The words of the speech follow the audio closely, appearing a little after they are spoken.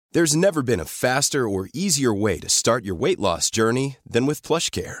There's never been a faster or easier way to start your weight loss journey than with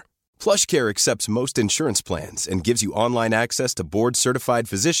PlushCare. PlushCare accepts most insurance plans and gives you online access to board-certified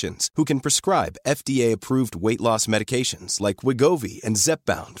physicians who can prescribe FDA-approved weight loss medications like Wegovy and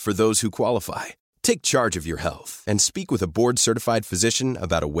Zepbound for those who qualify. Take charge of your health and speak with a board-certified physician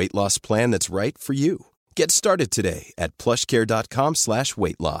about a weight loss plan that's right for you. Get started today at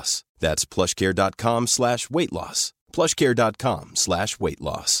plushcare.com/weightloss. That's plushcare.com/weightloss.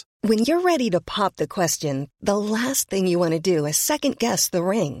 plushcare.com/weightloss. When you're ready to pop the question, the last thing you want to do is second-guess the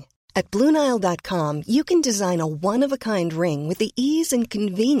ring. At BlueNile.com, you can design a one-of-a-kind ring with the ease and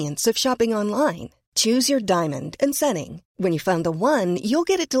convenience of shopping online. Choose your diamond and setting. When you find the one, you'll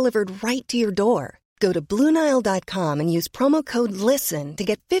get it delivered right to your door. Go to BlueNile.com and use promo code LISTEN to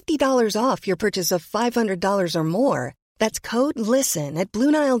get $50 off your purchase of $500 or more. That's code LISTEN at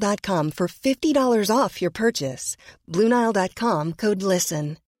BlueNile.com for $50 off your purchase. BlueNile.com, code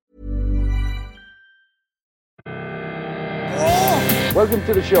LISTEN. Welcome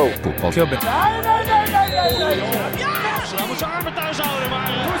to the show. Fotballklubben. Ja! Så da må armen thuis houden, maar...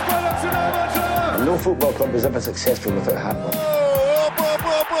 No football club is ever successful without a hat on.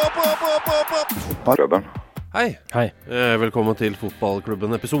 Fotballklubben. Hei. Hei. Velkommen til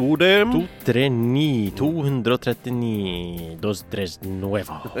Fotballklubben episode 239 Dos tres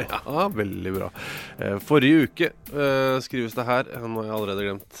nueva. Ja, veldig bra. Forrige uke skrives det her. Nå har jeg allerede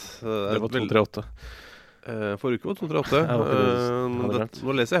glemt. Det var 238. Forrige uke var 238.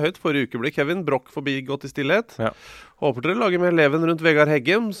 Nå leser jeg høyt. Forrige uke ble Kevin Broch forbigått i stillhet. Ja. Håper dere lager med leven rundt Vegard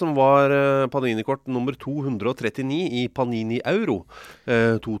Heggem, som var Panini-kort nummer 239 i Panini Euro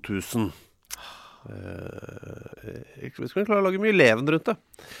 2000. Skal vi klare å lage mye leven rundt det?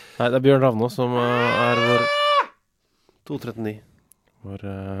 Nei, det Bjørn Ravnå som vår 239. Vår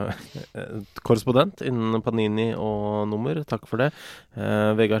korrespondent innen Panini og nummer. Takk for det.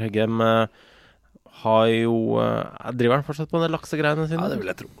 Vegard Heggem har jo driver han fortsatt på de laksegreiene sine? Ja, det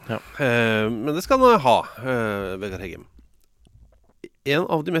vil jeg tro. Ja. Men det skal han ha, Vegard Heggem. En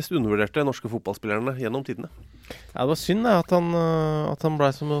av de mest undervurderte norske fotballspillerne gjennom tidene. Ja, det var synd at han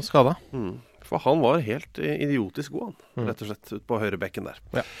ble så skadet. For han var helt idiotisk god, rett og slett, ut på høyre bekken der.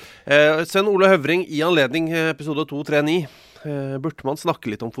 Ja. Send Ole Høvring i anledning episode 239. Burde man snakke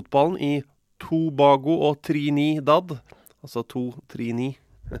litt om fotballen i Tobago og Trinidad? Altså 239.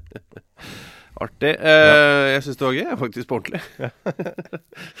 Artig. Jeg synes det var gøy, jeg faktisk på ordentlig.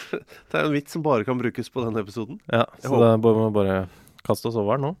 Det en vits som bare kan brukes på denne episoden. Ja, så da bør man bare kaste oss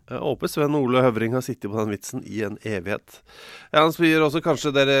over nå. Jeg håper Sven Ole Høvring har sittet på den vitsen i en evighet. Ja, han spiller også,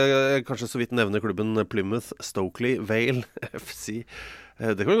 kanskje så vidt nevner klubben Plymouth Stokely Vale FC.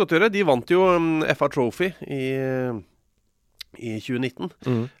 Det kan vi godt gjøre. De vant jo FA Trophy i 2019.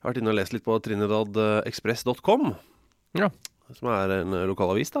 Jeg har vært inne og lest litt på trinidadexpress.com. Ja. Som en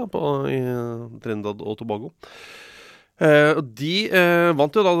lokalavis da, i Trinidad og Tobago. De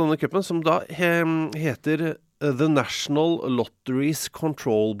vant jo da denne cupen, som da heter The National Lotteries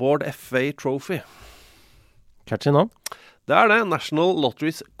Control Board FA Trophy. Catchy navn. Det det, National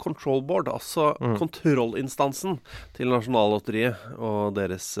Lotteries Control Board, altså kontrollinstansen til Nasjonallotteriet og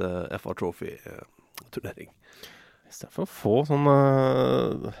deres FA Trophy-turnering. I stedet for å få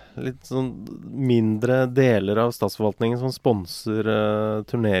litt sånn mindre deler av statsforvaltningen som sponser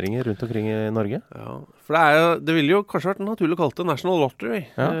turneringer rundt omkring i Norge. Ja, for det ville jo kanskje vært naturlig å kalle det National Lottery,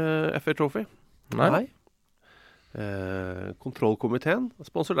 FA Trophy. Nei. Kontrollkomiteen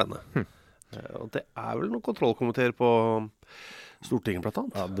sponser denne. Og det vel noen kontrollkomiteer på Stortinget blant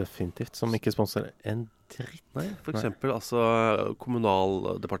annet. Ja, definitivt, som ikke sponser en dritt. Nei, for eksempel altså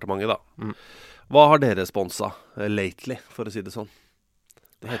Kommunaldepartementet da. Hva har dere sponset lately, for å si det sånn?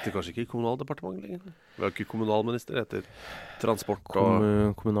 Det heter kanskje ikke Kommunaldepartementet lenger. Vi har ikke kommunalminister, det heter transport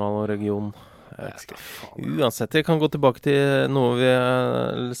og... Kommunal og region. Uansett, jeg kan gå tilbake til noe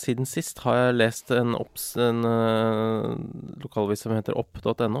siden sist har jeg lest en lokalvis som heter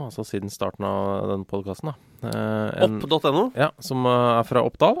opp.no, altså siden starten av den podcasten da. Opp.no? Ja, som fra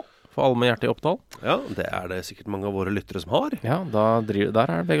Oppdal, for alle med hjerte i Oppdal. Ja, det det sikkert mange av våre lyttere som har. Ja, der det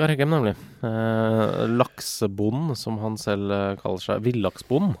Vegard Heggem nemlig. Laksebonden, som han selv kaller seg,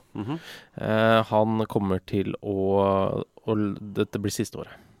 villaksbonden. Han kommer til dette blir siste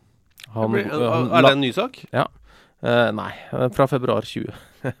året. Det en ny sak? Ja. Nei, fra februar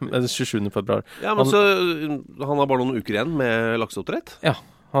 27. februar. Ja, men så han har bare noen uker igjen med lakseoppdrett? Ja,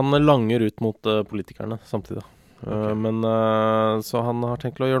 han langer ut mot politikerne samtidig. Okay. Men så han har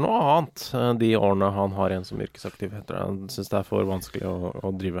tenkt å gjøre noe annet de årene han har igjen som yrkesaktiv. Han synes det for vanskelig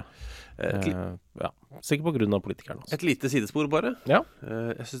å drive. Ja, sikkert på grunn av politikerne også. Et lite sidespor bare. Ja.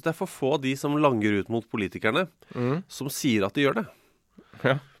 Jeg synes det for få de som langer ut mot politikerne som sier at de gjør det.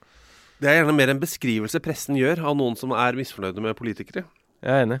 Ja. Det er gjerne mer en beskrivelse pressen gjør av noen som er misfornøyde med politikere.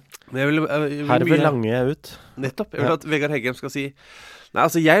 Jeg er enig. Men jeg vil Herved langer jeg ut. Nettopp. Jeg vil at Vegard Heggem skal si nei,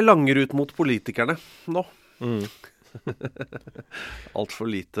 altså jeg langer ut mot politikerne nå. Alt for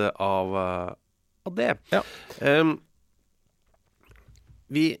lite av det. Ja.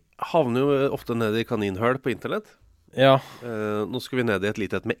 Vi havner jo ofte ned i kaninhøl på internett. Ja. Nå skal vi ned i et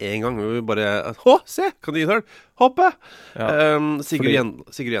lite et med en gang. Vi bare, se, kaninhøl, hoppe! Ja.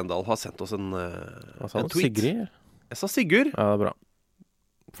 Sigurd Gjendal har sendt oss en tweet. Sigrid? Jeg sa Sigurd. Ja, det er bra.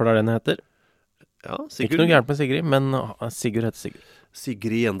 For det er den heter. Ja, Sigurd. Ikke noe gærent med Sigrid, men Sigurd heter Sigurd.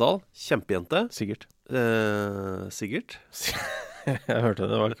 Sigrid Gjendal, kjempejente. Sigurd. Sigurd? Jeg hørte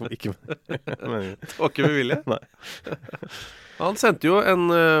det, det var ikke med. Det var ikke med vilje? Nei. Han sendte jo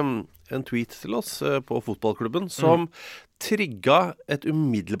en tweet til oss på fotballklubben som trigga et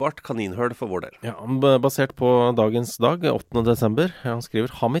umiddelbart kaninhøl for vår del. Ja, basert på dagens dag, 8. desember. Han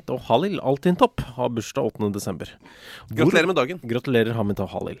skriver Hamid og Halil Altintop har bursdag 8. desember. Gratulerer med dagen. Gratulerer Hamid og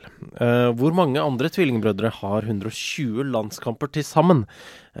Halil. Hvor mange andre tvillingbrødre har 120 landskamper til sammen?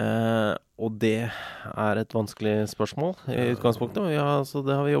 Og det er et vanskelig spørsmål i utgangspunktet. Ja, så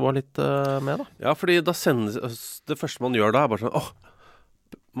det har vi jobbet litt med da. Ja, fordi da det første man gjør da er bare sånn,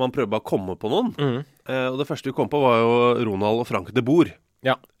 man prøver bare å komme på noen. Og det første vi kom på var jo Ronald og Frank de Boer.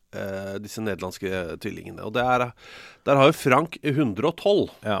 Ja. Disse nederlandske tvillingene. Og der har jo Frank 112.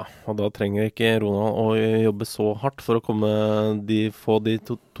 Ja, og da trenger ikke Ronald å jobbe så hardt for å få de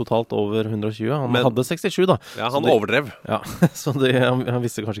totalt over 120. Han hadde 67 da. Ja, han overdrev. Ja, så han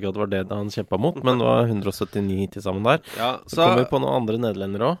visste kanskje ikke at det var det han kjempet mot, men det var 179 til sammen der. Ja, så kommer vi på noen andre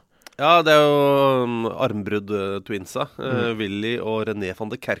nederlendere også. Ja, det er jo armbrudd-twinsa. Willy og René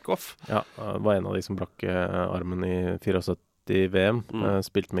van de Kerkhoff. Ja, var en av de som brakk armen i 74 VM.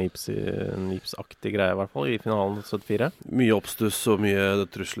 Spilt med gipsaktig greie i hvert fall, i finalen 74. Mye oppstuss og mye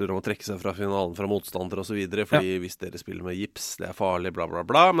trusler om å trekke seg fra finalen fra motstander og så videre, fordi hvis dere spiller med gips, det er farlig, bla bla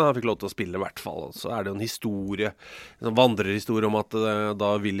bla, men han fikk lov til å spille i hvert fall. Og så er det jo en historie, en vandrerhistorie om at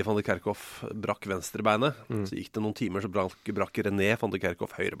da Willy van de Kerkhoff brakk venstrebeinet, så gikk det noen timer, så brakk René van de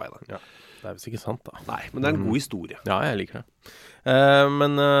Kerkhoff høyrebeinet. Ja, det er visst ikke sant da. Nei, men det er en god historie. Ja, jeg liker det.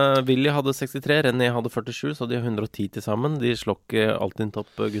 Men Willy hadde 63, René hadde 47, så de har 110 til sammen. De slår ikke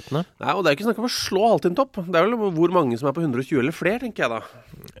Altintop-guttene. Nei, og det er ikke snakk om å slå Altintop. Det er vel hvor mange som er på 120 eller flere, tenker jeg da.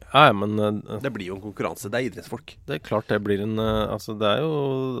 Ja, men det blir jo en konkurranse, det er idrettsfolk. Det er klart det blir en altså det er jo,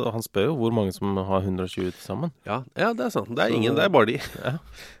 han spør jo hvor mange som har 120 til sammen. Ja, det er sant. Det er ingen, det er bare de. Ja.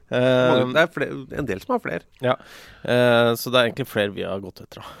 Det er en del som har flere. Ja, så det er egentlig flere vi har gått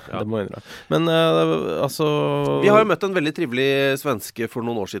etter. Det må jeg innrømme. Men altså vi har jo møtt en veldig trivelig svenske for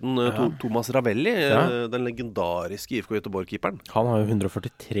noen år siden, Thomas Ravelli, den legendariske IFK Göteborg-keeperen. Han har jo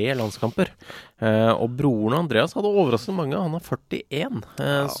 143 landskamper, og broren Andreas hadde overraskende mange. Han har 41,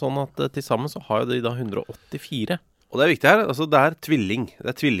 sånn at til sammen så har de da 184. Og det er viktig her, altså det er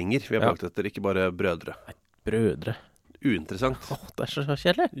tvillinger vi har valgt etter, ikke bare brødre. Brødre? Uinteressant. Det er så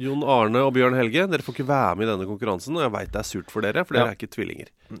kjedelig. Jon Arne og Bjørn Helge, dere får ikke være med i denne konkurransen, og jeg vet det er surt for dere, for dere er ikke tvillinger.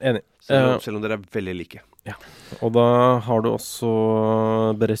 Enig. Selv om dere er veldig like. Ja. Og da har du også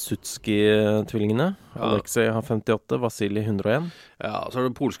Beresutski-tvillingene. Alexei har 58, Vasili 101. Ja, så har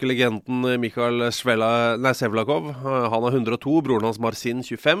du polske legenden Mikhail Sevlakov. Han har 102, broren hans Marcin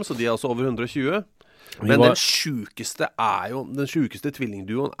 25, så de er altså over 120. Men den sjukeste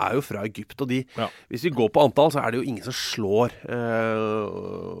tvillingduoen er jo fra Egypt, og hvis vi går på antall, så er det jo ingen som slår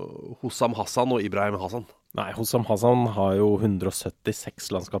Hossam Hassan og Ibrahim Hassan. Nei, Hossam Hassan har jo 176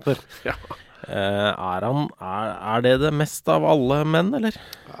 landskaper. Ja. Er det mest av alle menn, eller?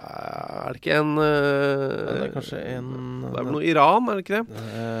 Er det ikke en det er kanskje en det er vel noe Iran, er det ikke det?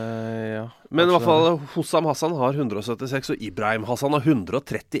 Ja. Men i hvert fall Hossam Hassan har 176, og Ibrahim Hassan har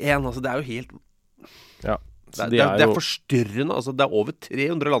 131. Altså det er jo helt det er forstyrrende. Altså det er over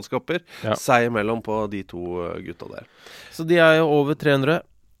 300 landskaper seg imellom på de to gutta der. Så de er jo over 300.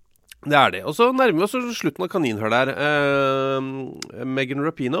 Det er det. Og så nærmer vi oss slutten av kaninhør der. Megan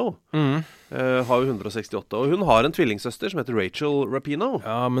Rapinoe har jo 168, og hun har en tvillingsøster som heter Rachel Rapinoe.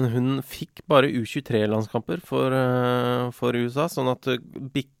 Ja, men hun fikk bare U23-landskamper for USA, sånn at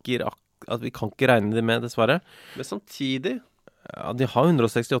bikker at vi kan ikke regne det med, dessverre. Men samtidig de har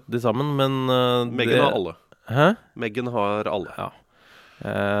 168 til sammen, men Megan har alle. Hæ? Megan har alle. Ja.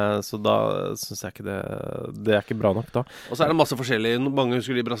 Så da synes jeg ikke det er ikke bra nok da. Og så er det masse forskjellige. Mange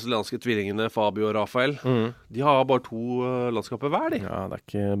husker de brasilianske tvillingene Fabio og Rafael. De har bare 2 landskaper hver, de. Ja, det er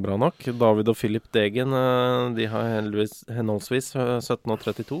ikke bra nok. David og Philip Degen, de har henholdsvis 17 og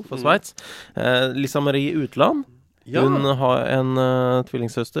 32 for Schweiz. Lisa Marie Utland Ja. Hun har en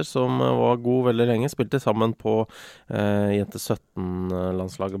tvillingsøster som var god veldig lenge, spilte sammen på Jente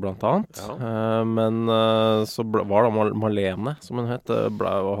 17-landslaget blant annet. Ja. Men så var det Marlene, som hun het,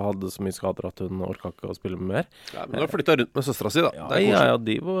 og hadde så mye skader at hun orket ikke å spille mer. Ja, men du har flyttet rundt med søstera si, da. Ja, Det er koselig. ja,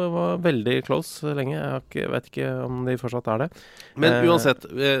 de var veldig close lenge. Jeg vet ikke om de fortsatt er det. Men uansett,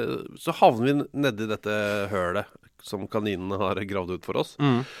 så havner vi nedi dette hølet som kaninene har gravd ut for oss.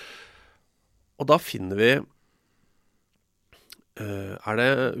 Og da finner vi er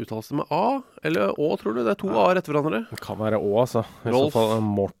det uttalelse med A eller Å, tror du? Det er 2 A-er etter hverandre. Det kan være Å, altså. I Rolf. så fall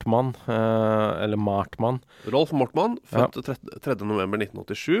Mortmann, eller Martmann. Rolf Mortmann, født 3. november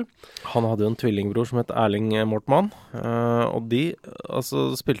 1987. Han hadde jo en tvillingbror som het Erling Mortmann, og de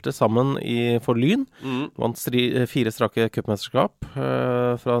spilte sammen for Lyn. Vant 4 strake cupmesterskap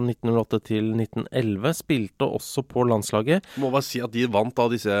fra 1908 til 1911. Spilte også på landslaget. Må bare si at de vant av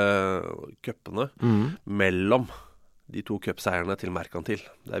disse cupene mellom de 2 cupseierne til Merkantil.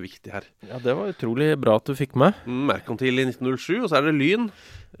 Det er viktig her. Ja, det var utrolig bra at du fikk med. Merkantil i 1907, og så er det Lyn.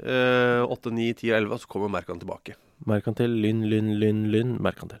 8, 9, 10 og 11, og så kommer Merkan tilbake. Merkantil, Lyn,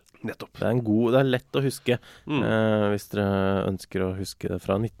 Merkantil. Nettopp. Det er lett å huske, hvis dere ønsker å huske det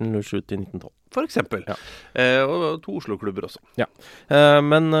fra 1907 til 1912. For eksempel. Ja. Og 2 Oslo-klubber også. Ja.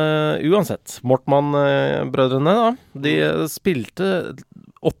 Men uansett, Mortmann-brødrene da, de spilte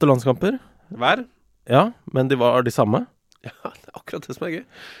 8 landskamper. Hver? Ja, men de var de samme. Ja, det er akkurat det som er gøy.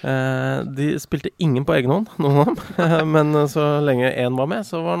 De spilte ingen på egen hånd, noen av dem. Men så lenge en var med,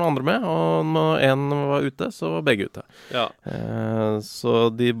 så var den andre med. Og når en var ute, så var begge ute. Ja. Så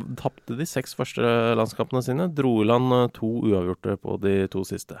de tappte de 6 første landskampene sine. Dro i land 2 uavgjorte på de 2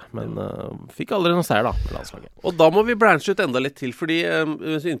 siste. Men fikk aldri noe seier da, med landslaget. Og da må vi branche ut enda litt til, fordi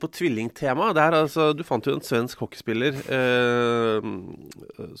vi er inne på tvillingtema. Du fant jo en svensk hockeyspiller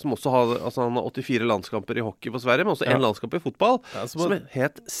som også har, han har 84 landskamper i hockey for Sverige, men også 1 landskamp i fotball, som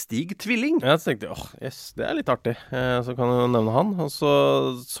het Stig Tvilling. Ja, så tenkte jeg, yes, det er litt artig. Så kan du nevne han. Og så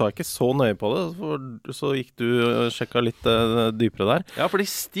jeg ikke så nøye på det, for så gikk du og sjekket litt dypere der. Ja, fordi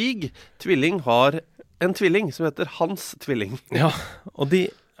Stig Tvilling har en tvilling som heter Hans Tvilling. Ja, og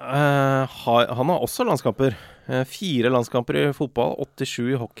han har også landskamper. 4 landskamper i fotball,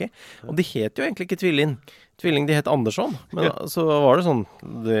 87 i hockey. Og de het jo egentlig ikke Tvilling, de het Andersson. Men så var det sånn,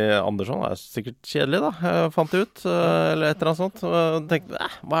 Andersson er sikkert kjedelig da, jeg fant det ut, eller et eller annet sånt. Og tenkte,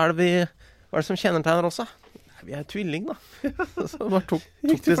 hva er det som kjennetegner oss da? Vi er tvilling da. Så bare tok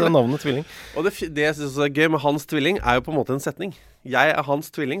vi seg navnet Tvilling. Og det jeg synes er gøy med Hans Tvilling er jo på en måte en setning. Jeg er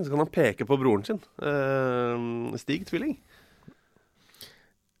Hans Tvilling, så kan han peke på broren sin. Stig Tvilling.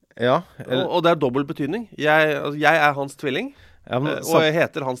 Ja, og det er dobbelt betydning. Jeg er Hans Tvilling, og jeg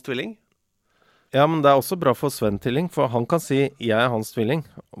heter Hans Tvilling. Ja, men det er også bra for Sven Tvilling, for han kan si 'jeg er Hans Tvilling',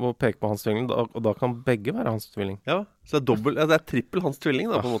 og peke på Hans Tvilling, og da kan begge være Hans Tvilling. Ja, så det er trippel Hans Tvilling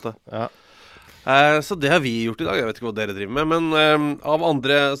da, på en måte. Ja. Så det har vi gjort i dag. Jeg vet ikke hva dere driver med, men av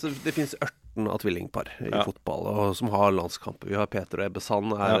andre, det finnes 18 av tvillingpar i fotball, og som har landskamper. Vi har Peter og Ebbe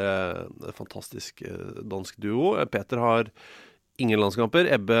Sand, en fantastisk dansk duo. Peter har ingen landskamper.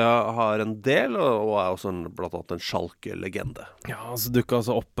 Ebbe har en del, og er også blant annet en Schalke-legende. Ja, så dukket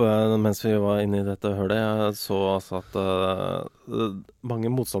altså opp mens vi var inne i dette hølet. Jeg så altså at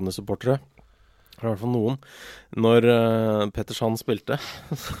mange motstandersupportere, i hvert fall noen, når Peter Sand spilte,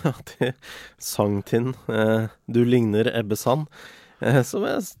 så at de sang til «Du ligner Ebbe Sand», som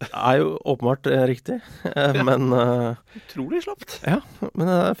er jo åpenbart riktig, men utrolig slapt. Ja, men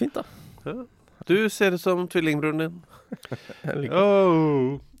det er fint da. Ja. Du ser ut som tvillingbroren din.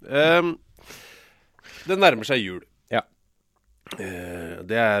 Det nærmer seg jul. Ja.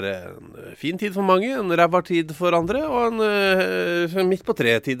 Det er en fin tid for mange, en ræva tid for andre, og en midt på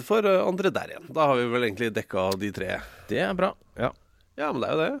tre-tid for andre der igjen. Da har vi vel egentlig dekket de 3. Det er bra, ja. Ja, men det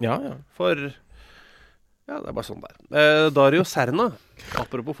er jo det. Ja. For ja, det er bare sånn der. Dario Serna,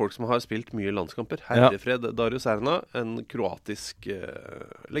 apropos folk som har spilt mye landskamper. Herrefred Dario Serna, en kroatisk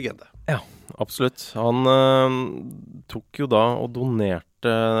legende. Ja, absolutt. Han tok jo da og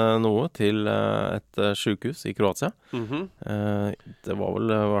donerte noe til et sykehus i Kroatia. Det var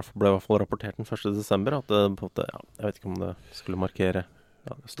ble i hvert fall rapportert den 1. desember at det, jeg vet ikke om det skulle markere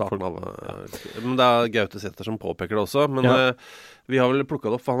starten av men det er Gaute Sæther som påpeker det også, men vi har vel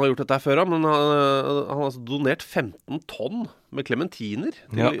plukket det opp, for han har gjort dette her før, men han har altså donert 15 tonn med klementiner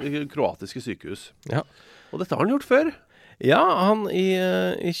til kroatiske sykehus. Ja. Og dette har han gjort før. Ja, han i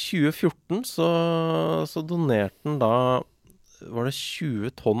 2014 så donerte han da var det 20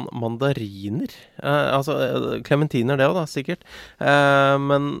 tonn mandariner. Altså, klementiner det også da, sikkert.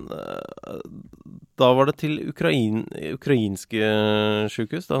 Men da var det til ukrainske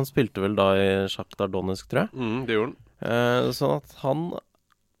sykehus. Da han spilte vel da i Shakhtar Donetsk, tror jeg. Det gjorde han. Sånn at han,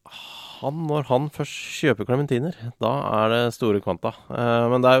 når han først kjøper klementiner, da det store kvanta.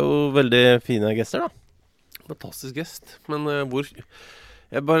 Men det jo veldig fine gester, da. Fantastisk gest. Men hvor...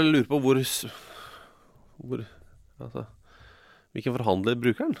 Jeg bare lurer på hvor altså, hvilken forhandler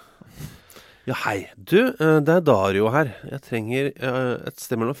bruker den? Ja, hei. Du, det Dario her. Jeg trenger et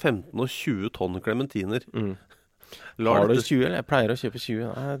sted mellom 15 og 20 tonn klementiner. Har du 20, eller? Jeg pleier å kjøpe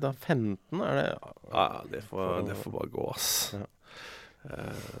 20. Nei, da 15 det... Ja, det får bare gå, ass. Ja.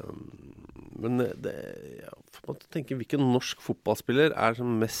 Men jeg får tenke, hvilken norsk fotballspiller som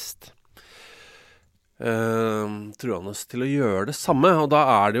mest... truende til å gjøre det samme, og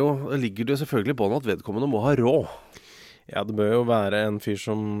da ligger det jo selvfølgelig på at vedkommende må ha råd. Ja, det bør jo være en fyr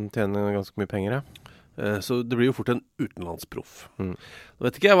som tjener ganske mye penger, ja. Så det blir jo fort en utenlandsproff. Nå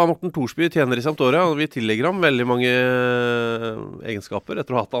vet ikke jeg hva Morten Thorsby tjener i Sampdoria, og vi tillegger ham veldig mange egenskaper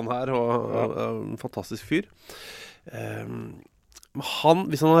etter å ha hatt han her, og en fantastisk fyr. Men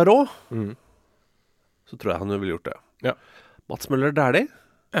hvis han har råd, så tror jeg han ville gjort det. Ja. Mats Møller Dæhlie,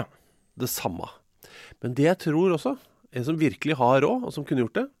 ja. Det samme. Men det jeg tror også, en som virkelig har råd, og som kunne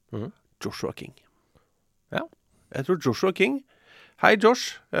gjort det, Joshua King. Ja. Jeg tror Joshua King. Hei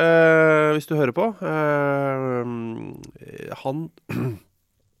Josh, hvis du hører på. Han,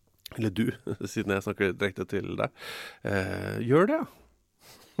 eller du, siden jeg snakker direkte til deg, gjør det,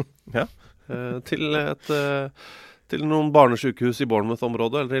 ja. Til noen barnesykehus i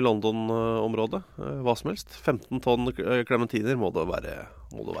Bournemouth-området, eller i London-området, hva som helst. 15 tonn klementiner må det være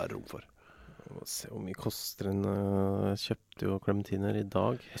rom for. Se hvor mye koster kjøpte jo klementiner i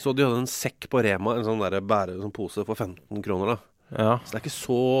dag. Så de hadde en sekk på Rema, en sånn sånn pose for 15 kroner da. Ja. Så det ikke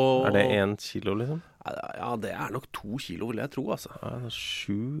så... det 1 kilo liksom? Ja, det nok 2 kilo, vil jeg tro, altså. Ja,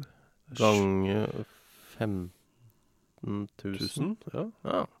 7 ganger 15 000.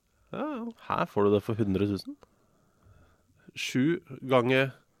 Ja. Her får du det for 100 000. 7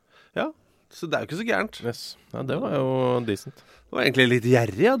 ganger... Ja, så det jo ikke så gærent. Yes. Ja, det var jo decent. Det var egentlig litt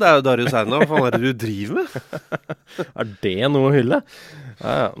gjerrig, ja. Det jo Dario Serna. Hva faen det du driver med? Det noe å hylle?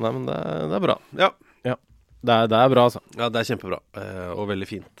 Ja. Nei, men det bra. Ja. Det bra, altså. Ja, det kjempebra. Og veldig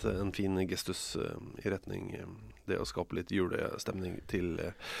fint. En fin gestus i retning det å skape litt julestemning til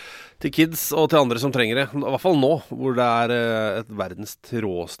kids og til andre som trenger det. I hvert fall nå, hvor det et verdens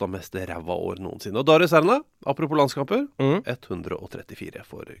tråeste og mest ræva år noensinne. Og Dario Serna, apropos landskamper, 134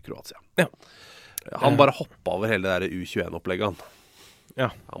 for Kroatia. Ja. Han bare hoppet over hele det der U21-opplegget, han. Ja.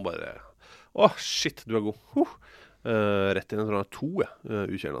 Han bare... shit, du god. Rett inn, jeg tror han 2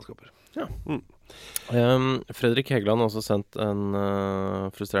 U21-landskaper. Ja. Fredrik Hegeland har også sendt en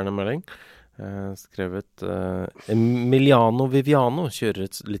frustrerende melding. Skrevet Emiliano Viviano kjører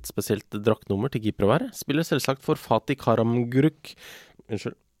et litt spesielt draktnummer til keeper spiller selvsagt for Fatih Karagümrük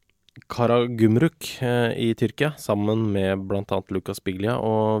i Tyrkia sammen med blant annet Lucas Biglia,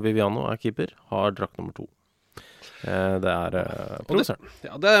 og Viviano keeper, har drakt nummer 2. Det provoserende.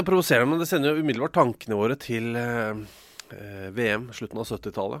 Ja, det provoserende, men det sender jo umiddelbart tankene våre til VM slutten av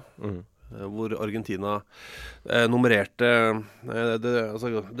 70-tallet. Hvor Argentina nummererte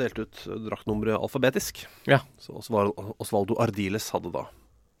delte ut draktnummeret alfabetisk. Ja. Så Osvaldo Ardiles hadde da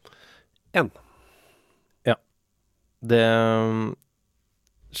 1. Ja. Det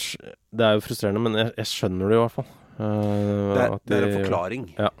jo frustrerende, men jeg skjønner det i hvert fall. Det en forklaring.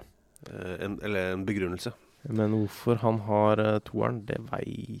 Ja. Eller en begrunnelse. Men hvorfor han har 2'eren, det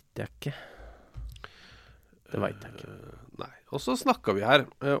vet jeg ikke. Nei. Og så snakket vi her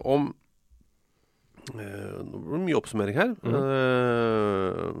om mye oppsummering her.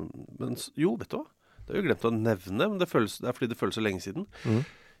 Men jo, vet du hva? Det jo glemt å nevne, men det er fordi det føles så lenge siden.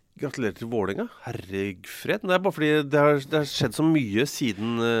 Gratulerer til Vålerenga. Herregfred. Det bare fordi det har skjedd så mye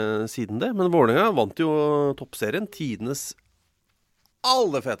siden det. Men Vålerenga vant jo toppserien. Tidenes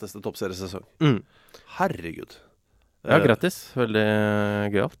aller feteste toppseriesesong. Herregud. Ja, grattis. Veldig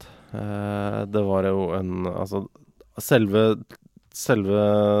gøyalt. Det var jo altså, selve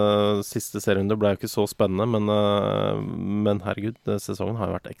siste serierunde ble jo ikke så spennende, men herregud, sesongen har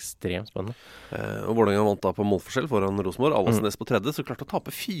jo vært ekstremt spennende. Og Vålerenga vant da på målforskjell foran Rosenborg. Alvesnes på 3., så klarte å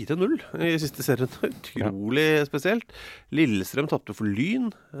tape 4-0 i siste serierunde. Utrolig spesielt. Lillestrøm tapte for Lyn,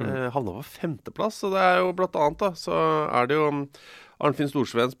 havna på 5. plass, og det jo blant annet da, så det jo Arnfinn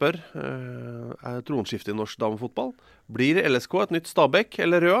Storsveen spør, tronskifte i norsk damefotball? Blir LSK et nytt Stabæk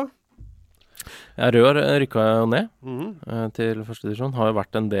eller Røa? Ja, Røa rykka jo ned til første divisjon. Har jo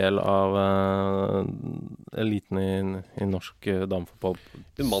vært en del av eliten i norsk damefotball.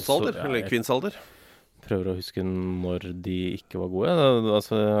 I mannsalder, eller kvinnsalder. Prøver å huske når de ikke var gode.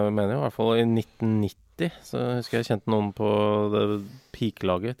 Jeg mener jo i hvert fall i 1990, så husker jeg kjente noen på det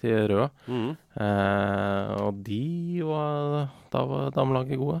peak-laget til Røa. Og da var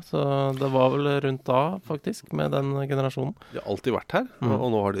damelaget gode. Så det var vel rundt da, faktisk, med den generasjonen. De har alltid vært her, og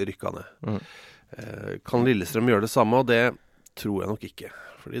nå har de rykka ned. Kan Lillestrøm gjøre det samme? Og det tror jeg nok ikke.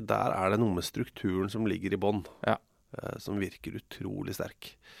 Fordi der er det noe med strukturen som ligger i bånn, som virker utrolig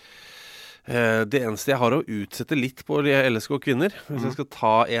sterk. Det eneste jeg har å utsette litt på LSK kvinner, hvis jeg skal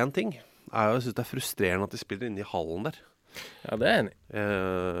ta en ting, jeg synes det er frustrerende at de spiller inne i hallen der. Ja, det er jeg enig.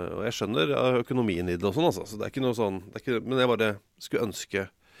 Og jeg skjønner økonomien i det og sånn, altså. Så det er ikke noe sånn, men jeg bare skulle ønske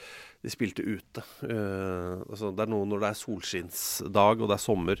de spilte ute. Altså, det er noe når det er solskinnsdag og det er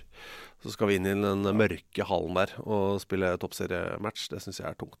sommer, så skal vi inn i den mørke hallen der og spille toppseriematch. Det synes jeg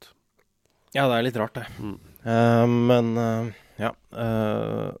er tungt. Ja, det er litt rart det.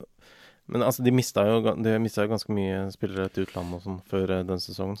 Men altså, de mistet jo ganske mye spillere til utlandet og sånn før den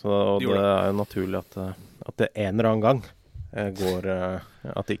sesongen, og det er jo naturlig at det en eller annen gang går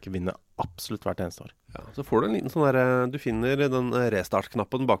at de ikke vinner absolutt hvert eneste år. Ja, så får du en liten sånn der, du finner den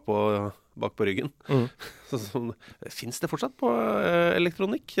restart-knappen bak på ryggen. Finnes det fortsatt på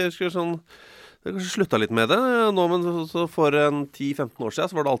elektronikk? Sånn, det kanskje slutta litt med det nå, men så for 10-15 år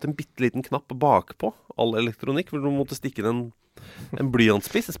siden så var det alltid en bitteliten knapp bakpå all elektronikk, hvor du måtte stikke inn en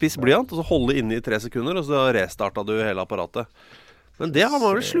blyantspiss, en spiss blyant, og så holde inne i 3 sekunder, og så restarta du hele apparatet. Men det har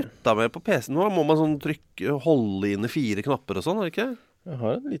man vel slutta med på PC. Nå må man sånn holde inne 4 knapper og sånn, er det ikke? Jeg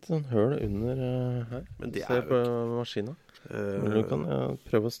har et lite sånn høl under her. Men det er på maskinen. Men du kan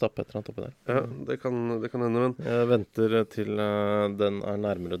prøve å stappe et eller annet oppi der. Ja, det kan hende, men jeg venter til den er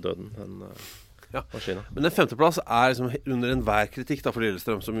nærmere døden enn maskinen. Men en 5. plass er liksom under enhver kritikk da, for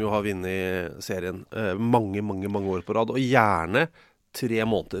Lillestrøm, som jo har vunnet serien mange år på rad, og gjerne 3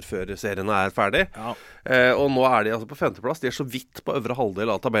 måneder før serien er ferdig. Og nå er de altså på 5. plass. De er så vidt på øvre halvdel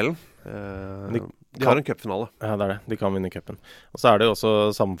av tabellen. De har en cupfinale. Ja, det er det. De kan vinne cupen. Og så er det jo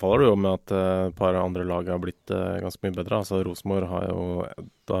også, sammenfaller det jo med at et par andre lag har blitt ganske mye bedre. Altså Rosenborg har jo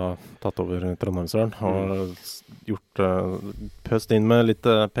da tatt over Trondheimsøren og gjort pøst inn med litt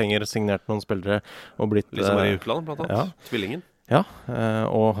penger, signert noen spillere og blitt Liksom er i utlandet, blant annet. Ja. Tvillingen. Ja,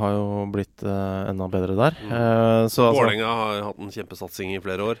 og har jo blitt enda bedre der. Vålerenga har hatt en kjempesatsing i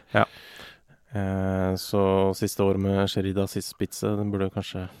flere år. Ja. Så siste år med Sherida sist spitse, den burde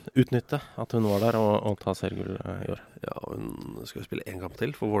kanskje utnytte at hun var der og ta seriegull i år. Ja, hun skal jo spille en kamp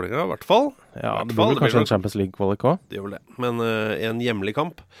til for Vålerenga, i hvert fall. Ja, det blir kanskje en Champions League-kvalik også. Det gjør vel det, men en hjemlig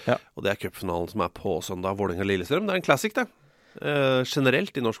kamp, og det er cupfinalen som er på søndag, Vålerenga-Lillestrøm. Det er en classic, det.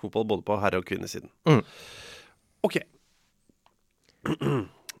 Generelt i norsk fotball, både på herre- og kvinnesiden. Ok.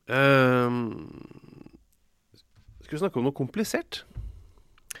 Skal vi snakke om noe komplisert?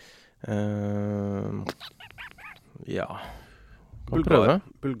 Ja. Bulgaria.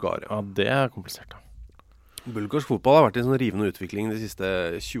 Ja, det er komplisert da. Bulgarsk fotball har vært i en sånn rivende utvikling de siste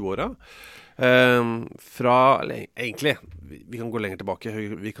 20 årene. Egentlig, vi kan gå lenger tilbake.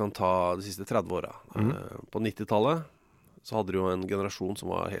 Vi kan ta de siste 30 årene. På 90-tallet så hadde det jo en generasjon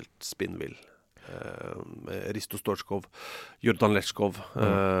som var helt spinnvill. Risto Storskov, Jordan Lechkov,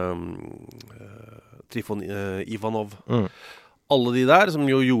 Trifon Ivanov. Alle de der som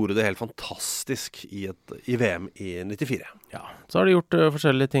jo gjorde det helt fantastisk i VM i 94. Ja, så har de gjort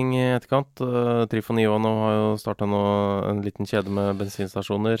forskjellige ting i etterkant. Trifon Ivanov har jo startet en liten kjede med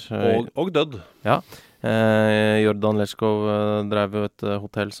bensinstasjoner. Og dødd. Ja. Jordan Lechkov drev jo et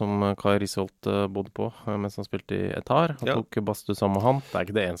hotell som Kai Risholt bodde på mens han spilte i Etar. Han tok badstue sammen med han. Det er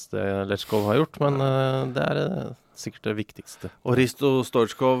ikke det eneste Lechkov har gjort, men det er sikkert det viktigste. Og Risto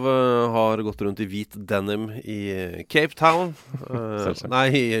Storskov har gått rundt i hvit denim i Cape Town.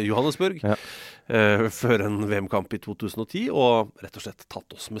 I Johannesburg. Ja. Før en VM-kamp i 2010, og rett og slett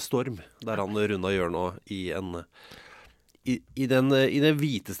tatt oss med storm, der han rundet hjørnet i den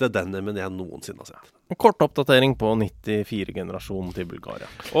hviteste denimen jeg noensinne har sett. En kort oppdatering på 94-generasjonen til Bulgaria.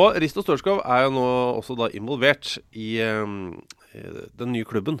 Og Risto Storskov er jo nå også da involvert i den nye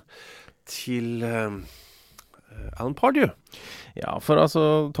klubben til Alan Pardew. Ja, for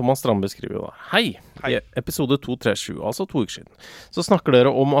altså, Thomas Strandby skriver jo da: Hei. I episode 237, altså 2 uker siden, så snakker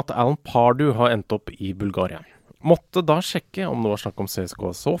dere om at Alan Pardew har endt opp i Bulgaria. Måtte da sjekke om det var snakk om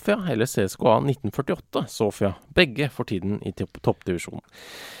CSKA Sofia eller CSKA 1948 Sofia, begge for tiden i toppdivisjonen.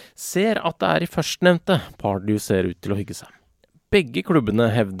 Ser at det er i førstnevnte Pardew ser ut til å hygge seg. Begge klubbene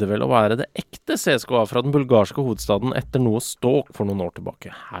hevder vel å være det ekte CSKA fra den bulgarske hovedstaden etter noe ståk for noen år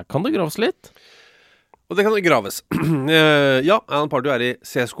tilbake. Her kan det graves litt. Og det kan det graves. Ja, Alan Pardew i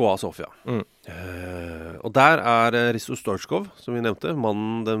CSKA Sofia. Og der Risto Stoichkov, som vi nevnte,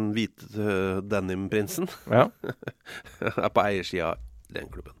 mannen, den hvite denim-prinsen, Ja. på eiersida i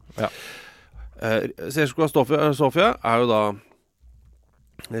den klubben. Ja. CSKA Sofia jo da,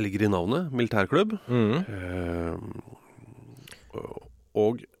 det ligger i navnet, militærklubb.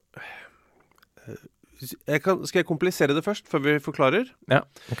 Og skal jeg komplisere det først, før vi forklarer? Ja,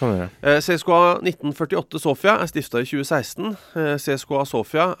 det kan vi gjøre. CSKA 1948 Sofia stiftet i 2016. CSKA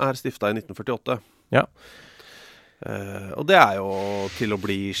Sofia stiftet i 1948. Ja. Og det jo til å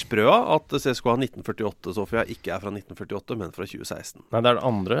bli sprø av at CSKA 1948 Sofia ikke fra 1948, men fra 2016. Nei, det det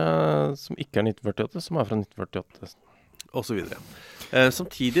andre som ikke 1948, som fra 1948. Og så videre.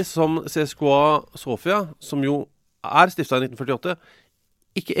 Samtidig som CSKA Sofia, som jo stiftet i 1948,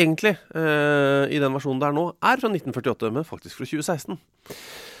 ikke egentlig i den versjonen der nå, fra 1948, men faktisk fra 2016.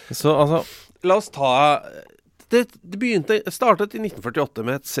 Så altså, la oss ta... Det startet i 1948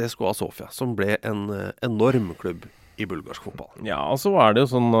 med et CSKA Sofia, som ble en enorm klubb i bulgarsk fotball. ja, og så det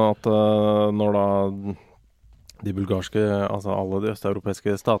jo sånn at når da de bulgarske, altså alle de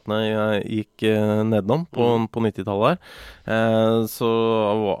østeuropeiske statene gikk nedom på 90-tallet her, så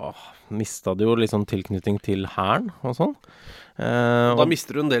mistet de jo liksom tilknytning til hæren og sånn. Da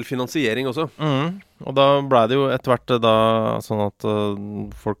mister du en del finansiering også. Og da ble det jo etter hvert da sånn at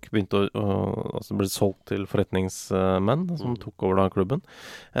folk begynte altså ble solgt til forretningsmenn som tok over da klubben.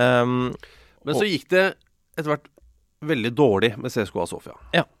 Men så gikk det etter hvert veldig dårlig med CSKA Sofia.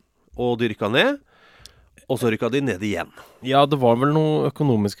 Ja. Og de rykket ned, og så rykket de ned igjen. Ja, det var vel noen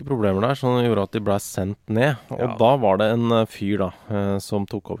økonomiske problemer der som gjorde at de ble sendt ned. Og da var det en fyr da som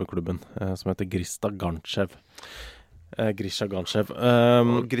tok over klubben, som heter Grisha Ganchev. Grisha Ganchev.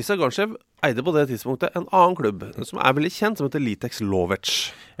 Grisha Ganchev eide på det tidspunktet en annen klubb, som veldig kjent, som heter Litex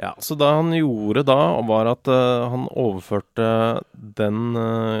Lovec. Ja, så det han gjorde da, var at han overførte den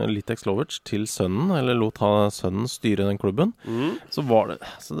Litex Lovec til sønnen, eller lot sønnen styre den klubben. Så var det,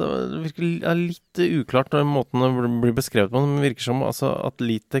 så det virker litt uklart måten det blir beskrevet på, men det virker som altså, at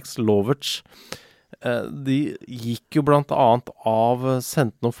Litex Lovec de gikk jo blant annet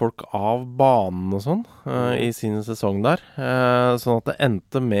sendte noen folk av banen og sånn i sin sesong der, sånn at det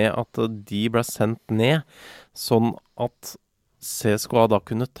endte med at de ble sendt ned, sånn at CSKA da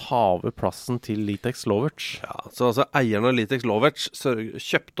kunne ta over plassen til Litex Lovec. Ja, så altså eierne av Litex Lovec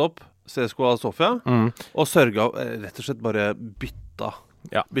kjøpte opp CSKA Sofia, og sørget, rett og slett bare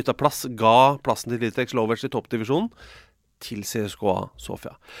bytta plass, ga plassen til Litex Lovec i toppdivisjonen, til CSKA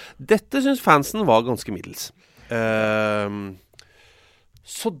Sofia. Dette synes fansen var ganske middels.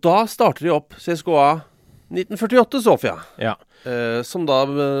 Så da starter de opp CSKA 1948 Sofia, som da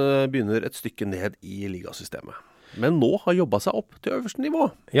begynner et stykke ned i ligasystemet. Men nå har jobbet seg opp til øverste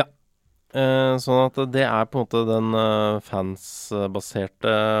nivå. Ja. Sånn at det på en måte den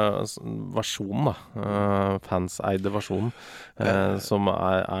fansbaserte versjonen da. Fanseide versjonen, som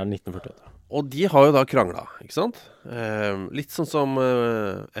 1948. Og de har jo da kranglet, ikke sant? Litt sånn som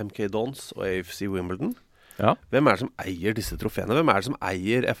MK Dons og AFC Wimbledon. Ja. Hvem det som eier disse trofeene? Hvem det som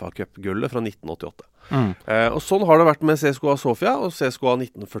eier FA Cup-gullet fra 1988? Og sånn har det vært med CSKA Sofia og CSKA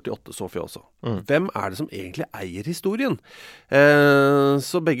 1948 Sofia også. Hvem det som egentlig eier historien?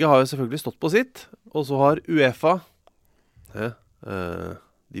 Så begge har jo selvfølgelig stått på sitt, og så har UEFA,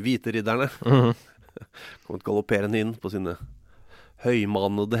 de hvite ridderne, kommet galopperende inn på sine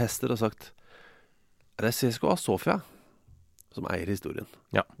høymannede hester og sagt, det CSKA Sofia som eier historien.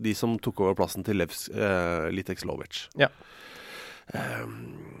 Ja. De som tok over plassen til Litex Lovec. Ja.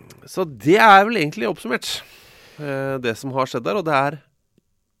 Så det vel egentlig oppsummert det som har skjedd der, og det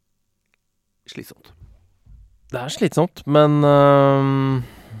slitsomt. Det slitsomt, men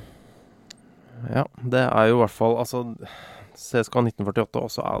ja, det jo i hvert fall altså CSKA 1948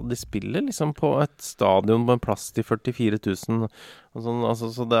 også, de spiller liksom på et stadion med plass til 44 000 og sånn, altså,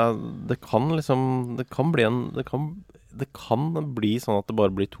 så det kan liksom det kan bli sånn at det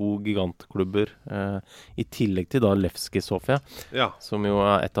bare blir 2 gigantklubber i tillegg til da Levski Sofia, som jo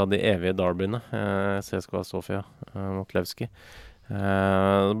et av de evige derbyene, CSKA Sofia mot Levski.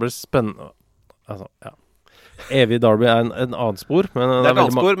 Det blir spennende altså, ja. Evig derby en annen spor, men det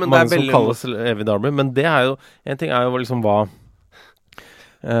veldig mange som kalles evig derby, men det jo en ting jo liksom hva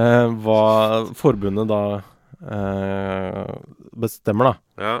forbundet da bestemmer da,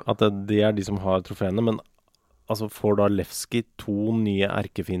 at de de som har trofeene, men altså får da Levski 2 nye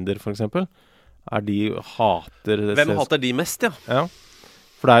erkefiender for eksempel, de hater hvem hater de mest, ja,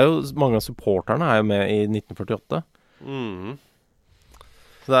 for det jo mange av supporterne jo med i 1948.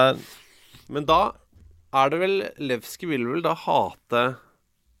 Så det er Men da er det vel Levski vil vel da hate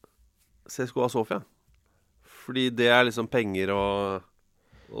CSKA Sofia. Fordi det er liksom penger og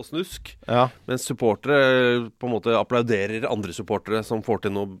snusk. Ja. Mens supportere på en måte applauderer andre supportere som får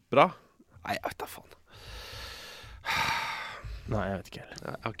til noe bra. Nei, jeg vet da faen. Nei, jeg vet ikke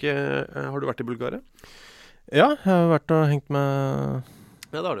heller. Har du vært i Bulgaria? Ja, jeg har vært og hengt med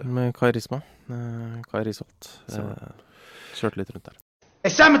Ja, det har du. Med Kai Risma. Kai Risholt. Kjørte litt rundt der.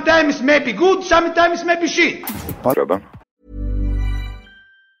 Sometimes maybe good, sometimes maybe shit.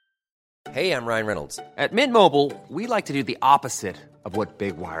 Hey, I'm Ryan Reynolds. At Mint Mobile, we like to do the opposite of what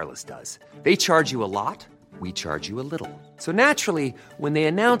Big Wireless does. They charge you a lot, we charge you a little. So naturally, when they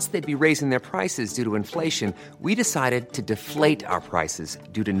announced they'd be raising their prices due to inflation, we decided to deflate our prices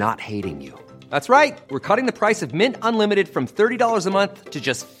due to not hating you. That's right. We're cutting the price of Mint Unlimited from $30 a month to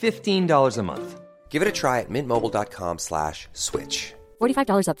just $15 a month. Give it a try at mintmobile.com/switch.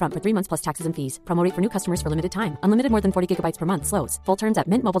 $45 up front for 3 months plus taxes and fees. Promo rate for new customers for limited time. Unlimited more than 40 gigabytes per month. Slows full terms at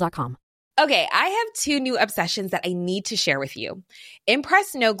mintmobile.com. Okay, I have 2 new obsessions that I need to share with you.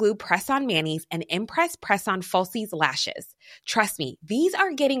 Impress No Glue Press-On Manis and Impress Press-On Falsies Lashes. Trust me, these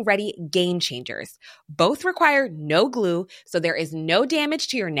are getting ready game changers. Both require no glue, so there is no damage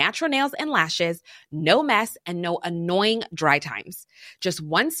to your natural nails and lashes, no mess, and no annoying dry times. Just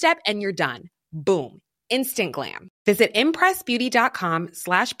one step and you're done. Boom. Instant glam. Visit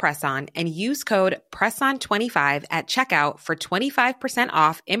impressbeauty.com/presson and use code PRESSON25 at checkout for 25%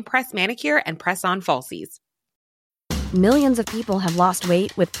 off Impress Manicure and Press-On Falsies. Millions of people have lost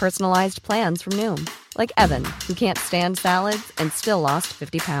weight with personalized plans from Noom. Like Evan, who can't stand salads and still lost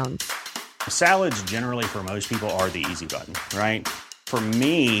 50 pounds. Salads generally for most people are the easy button, right? For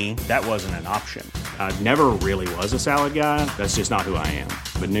me, that wasn't an option. I never really was a salad guy. That's just not who I am.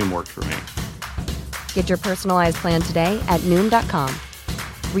 But Noom worked for me. Get your personalized plan today at Noom.com.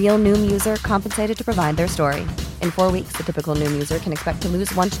 Real Noom user compensated to provide their story. In 4 weeks, the typical Noom user can expect to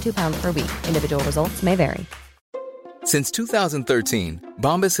lose 1 to 2 pounds per week. Individual results may vary. Since 2013,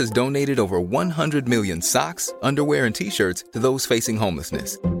 Bombas has donated over 100 million socks, underwear, and T-shirts to those facing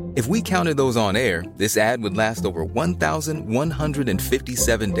homelessness. If we counted those on air, this ad would last over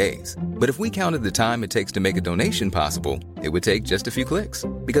 1,157 days. But if we counted the time it takes to make a donation possible, it would take just a few clicks.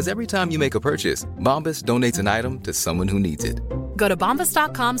 Because every time you make a purchase, Bombas donates an item to someone who needs it. Go to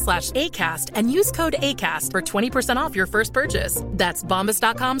bombas.com/ACAST and use code ACAST for 20% off your first purchase. That's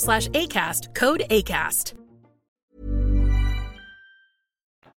bombas.com/ACAST, code ACAST.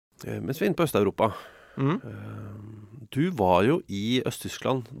 Mens vi er inne på Øst-Europa. Du var jo i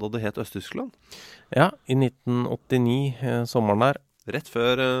Øst-Tyskland da det het Øst-Tyskland. Ja, i 1989, sommeren der. Rett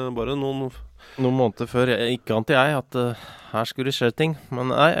før, bare noen måneder før. Ikke ante jeg at her skulle det skje ting. Men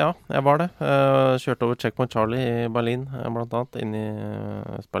nei, ja, jeg var det. Kjørte over Checkpoint Charlie i Berlin, blant annet, inn i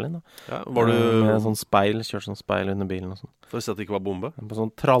Øst-Berlin. Da. Ja, var du... Med sånn speil, kjørte sånn speil under bilen og sånn. For å si at det ikke var bombe? På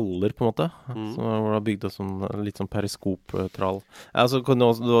sånn traller, på en måte. Så var det bygd sånn, litt sånn periskop-trall. Altså,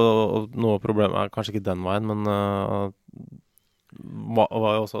 noe problem er kanskje ikke den veien, men var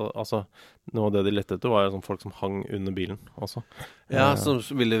jo også, altså, noe av det de lette etter var jo sånn folk som hang under bilen også. Ja, som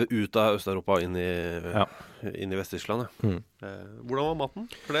ville ut av Øst-Europa inn i Vest-Tyskland. Ja. Hvordan var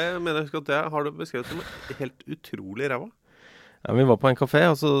maten? For det mener jeg at det har du beskrevet som helt utrolig ræva. Ja, vi var på en kafé,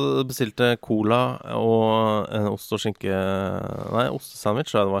 og så bestilte cola og en ost og skinke... Nei,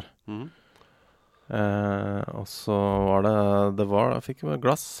 ostesandwich, tror jeg det var. Og så var det jeg fikk et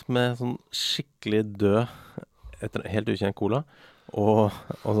glass med sånn skikkelig død, helt ukjent cola, og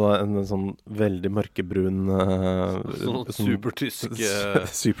så en sånn veldig mørkebrun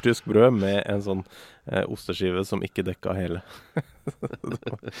supertysk brød med en sånn osteskive som ikke dekket hele.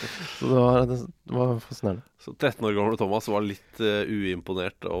 Så det var fascinerende. Så 13 år gamle Thomas var litt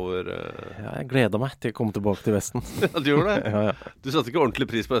uimponert over... Ja, jeg gledet meg til å komme tilbake til Vesten. Ja, du gjorde det? Ja. Du satte ikke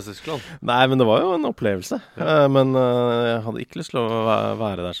ordentlig pris på Øst-Tyskland? Nei, men det var jo en opplevelse. Ja. Men jeg hadde ikke lyst til å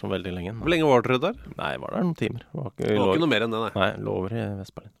være der så veldig lenge. Hvor lenge var dere der? Nei, jeg var der noen timer. Det var ikke noe mer enn det, nei? Nei, lå over i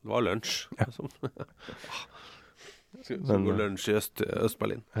Vest-Berlin. Det var lunsj. Ja. Så går lunsj i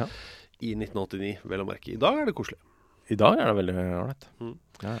Øst-Berlin. Ja. I 1989, vel å merke. I dag er det koselig. I dag er det veldig ålreit.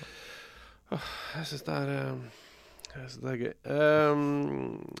 Ja. Jeg synes det er gøy.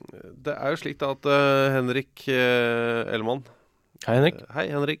 Det er jo slik da at Henrik Ellemann. Hei, Henrik. Hei,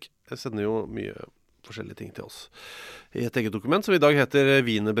 Henrik. Jeg sender jo mye forskjellige ting til oss i et eget dokument som i dag heter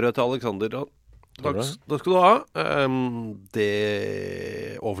Wienerbrød til Alexander. Takk skal du ha.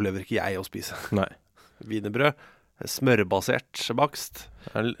 Det overlever ikke jeg å spise. Nei. Wienerbrød. Smørbasert bakst.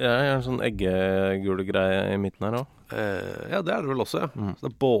 Jeg har en sånn eggegule greie i midten her også. Ja, det er det vel også, ja. Så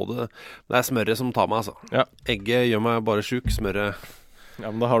det er smøret som tar meg, altså. Ja. Egget gjør meg bare syk, smøret Ja,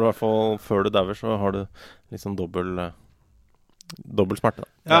 men da har du I hvert fall, før du dauer, så har du liksom dobbel smerte, da.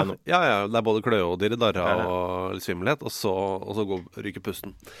 Ja, det både kløe og dirredarra og litt svimmelhet, og så ryker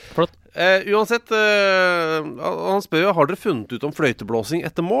pusten. Flott. Uansett, han spør jo, har dere funnet ut om fløyteblåsing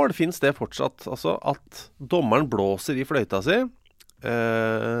etter mål? Finnes det fortsatt? Altså at dommeren blåser I fløyta si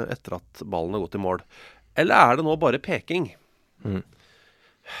etter at ballen har gått I mål. Eller det nå bare peking?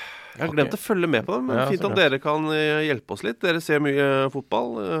 Jeg har glemt å følge med på det, men fint at dere kan hjelpe oss litt. Dere ser mye fotball,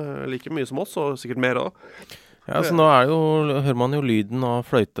 like mye som oss, og sikkert mer også. Ja, så nå hører man jo lyden av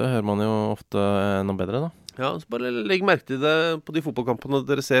fløyte, hører man jo ofte enda bedre, da. Ja, så bare legg merke til det på de fotballkampene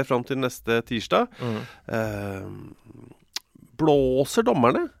dere ser frem til neste tirsdag. Blåser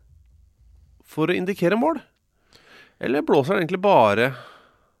dommerne for å indikere mål? Eller blåser det egentlig bare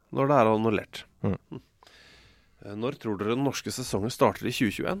når det annullert? Når tror dere den norske sesongen starter I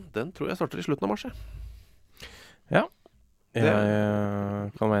 2021? Den tror jeg starter I slutten av mars. Ja,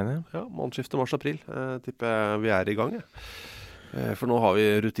 jeg kan være enig. Ja, månedsskiftet mars-april tipper jeg vi I gang. For nå har vi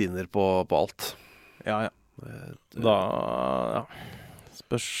rutiner på alt. Ja. Da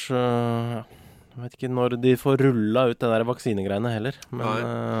spørs jeg vet ikke når de får rullet ut det der vaksinegreiene heller.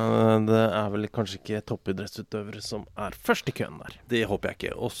 Men det vel kanskje ikke toppidrettsutøvere som først I køen der. Det håper jeg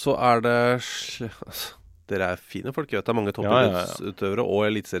ikke. Og så det dere fine folk, jeg vet det mange toppidrettsutøvere og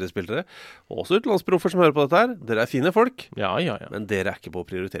elitseriespillere, og også utenlandsproffer som hører på dette her. Dere fine folk, men dere ikke på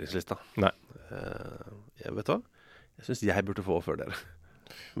prioriteringslista. Nei. Jeg vet hva? Jeg synes jeg burde få før dere.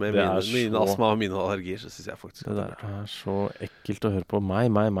 Med mine astma og mine allergier, så synes jeg faktisk det der så ekkelt å høre på.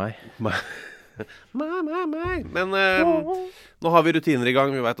 Meg. Men nå har vi rutiner I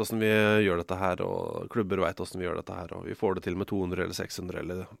gang. Vi vet hvordan vi gjør dette her, og klubber vet hvordan vi gjør dette her, og vi får det til med 200 eller 600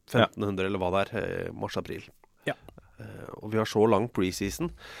 eller 1500 eller hva det mars-april. Ja. Og vi har så lang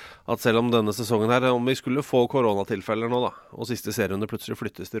preseason at selv om denne sesongen her, om vi skulle få koronatilfeller nå da, og siste serierunde plutselig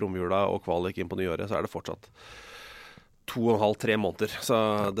flyttes til romjula og kvalik inn på nyåret, så det fortsatt 2,5-3 måneder. Så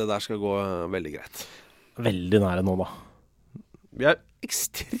det der skal gå veldig greit. Veldig nære nå da. Vi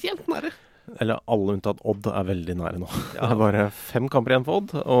ekstremt nære. Eller alle unntatt Odd veldig nære nå. Ja. Det bare 5 kamper igjen for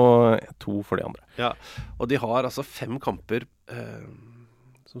Odd, og 2 for de andre. Ja, og de har altså 5 kamper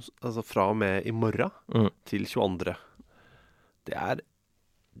altså fra og med I morgen til 22.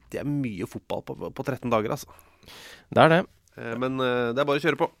 Det mye fotball på 13 dager, altså. Det det. Men det bare å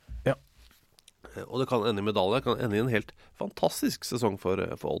kjøre på. Ja. Og det kan ende I medalje, kan ende I en helt fantastisk sesong for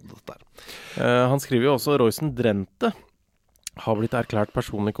Odd. Han skriver jo også Roysen Drenthe har blitt erklært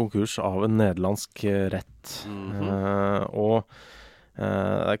personlig konkurs av en nederlandsk rett. Og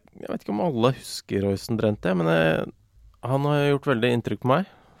jeg vet ikke om alle husker Roysen Drenthe, men han har gjort veldig inntrykk på meg.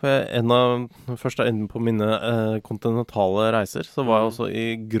 For først på mine kontinentale reiser, så var jeg også I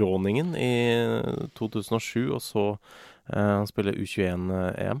Groningen I 2007, og så han spiller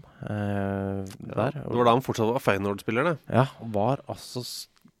U21-EM der. Det var da han fortsatt var Feyenoord-spiller, det? Ja, var altså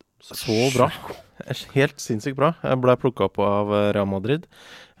så bra. Helt sinnssykt bra. Jeg ble plukket opp av Real Madrid.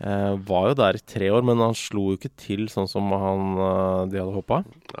 Var jo der I 3 år, men han slo jo ikke til sånn som de hadde håpet.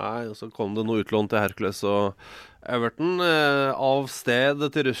 Nei, og så kom det noe utlån til Hercules og Everton av sted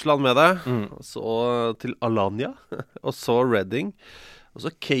til Russland med det. Så til Alanya, og så Reading, og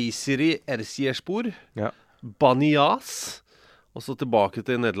så Kayseri Erzurumspor, Banias, og så tilbake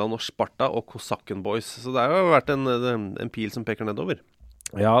til Nederland og Sparta og Kosakken Boys. Så det har jo vært en pil som peker nedover.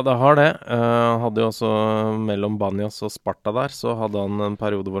 Ja, det har det. Hadde jo også mellom Banias og Sparta der, så hadde han en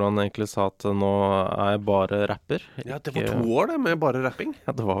periode hvor han egentlig sa at nå jeg bare rapper. Ja, det var 2 år det, med bare rapping.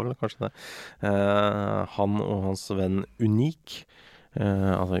 Ja, det var vel kanskje det. Han og hans venn Unik,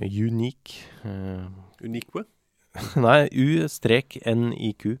 altså Unik. Unikwe? Nei,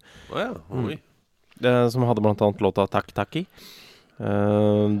 U-NIQ. Åja, oi. Som hadde blant annet låta Takk Takki.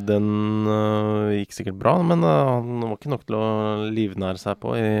 Den gikk sikkert bra, men han var ikke nok til å livnære seg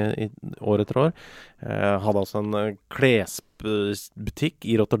på I år etter år. Hadde altså en klesbutikk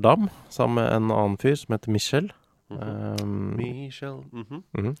I Rotterdam sammen med en annen fyr som heter Michel. Michel.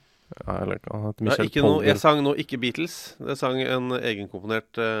 Ja, eller han heter Michel Polder. Jeg sang nå ikke Beatles. Jeg sang en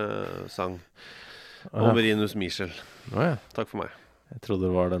egenkomponert sang om Rinus Michel. Takk for meg. Jeg trodde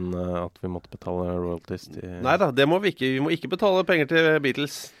det var den at vi måtte betale royalties til... Neida, det må vi ikke. Vi må ikke betale penger til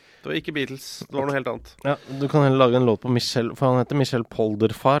Beatles. Det var ikke Beatles, det var noe helt annet. Ja, du kan heller lage en låt på Michel, for han heter Michel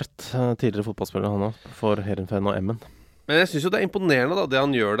Polderfart, tidligere fotballspiller han også, for Heerenveen og Emmen. Men jeg synes jo det imponerende da, det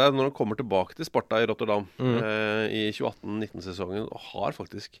han gjør der når han kommer tilbake til Sparta I Rotterdam I 2018-19-sesongen, og har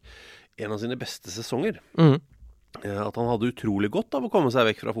faktisk en av sine beste sesonger. At han hadde utrolig godt av å komme seg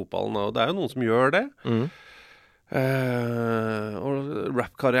vekk fra fotballen, og det jo noen som gjør det. Og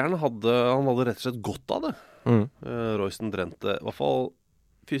rap-karrieren han hadde rett og slett godt av det. Roysen Drenthe I hvert fall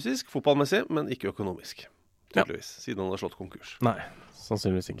fysisk, fotballmessig, men ikke økonomisk. Tydeligvis, siden han har slått konkurs. Nei,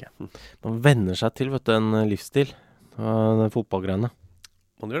 sannsynligvis ikke. Man venner seg til, vet du, en livsstil. Den fotballgreiene.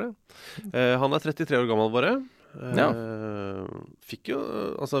 Man gjør det. Han er 33 år gammel bare. Fikk jo,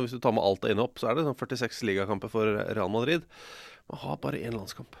 altså hvis du tar med alt det inne opp, så er det sånn 46 ligakamper for Real Madrid. Man har bare en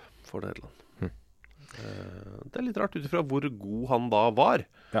landskamp for Nederland. Det er litt rart utifra hvor god han da var.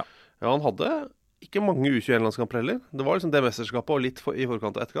 Ja, han hadde ikke mange U21-landskamper heller. Det var liksom det mesterskapet og litt i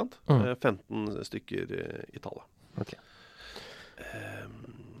forkant og etterkant. 15 stykker i tallet. Ok.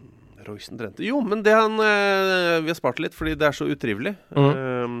 Roysen trente. Jo, men det vi har spart litt, fordi det er så utrivelig.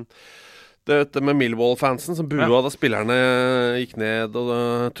 Det med Millwall-fansen som bua da spillerne gikk ned og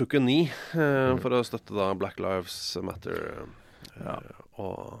tok en knee for å støtte da Black Lives Matter.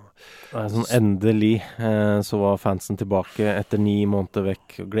 Sånn endelig så var fansen tilbake etter 9 måneder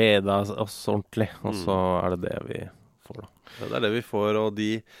vekk og gledet oss ordentlig, og så er det vi får da. Det er det vi får, og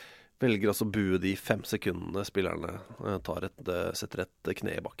de velger altså å bue de 5 sekundene spillerne setter et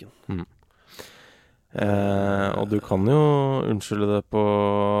kne i bakken. Og du kan jo unnskylde det på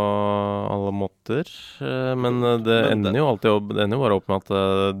alle måter, men det ender jo bare opp med at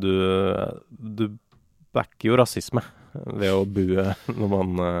du backer jo rasisme ved å bue når man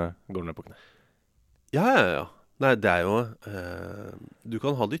går ned på kne. Ja. Nei, det er jo du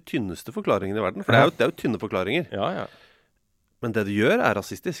kan ha de tynneste forklaringene i verden, for det er jo tynne forklaringer. Ja. Men det du gjør er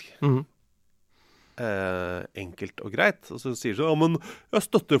rasistisk. Enkelt og greit. Og så sier du sånn, men jeg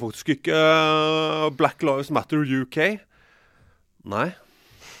støtter faktisk ikke Black Lives Matter UK. Nei.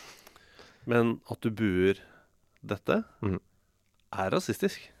 Men at du buer dette er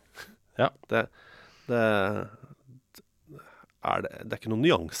rasistisk. Ja. Det er ikke noen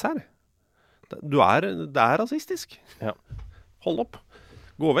nyans her. Det er rasistisk. Ja. Hold opp.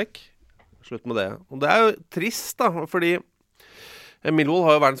 Gå vekk. Slutt med det. Og det er jo trist da, fordi Millwall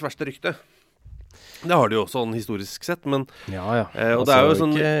har jo verdens verste rykte. Det har de jo sånn historisk sett, men og altså, det er jo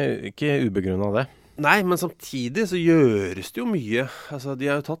sånn ikke ubegrunnet av det. Nei, men samtidig så gjøres det jo mye. Altså, de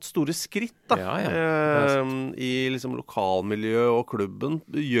har jo tatt store skritt da. I liksom lokalmiljø og klubben.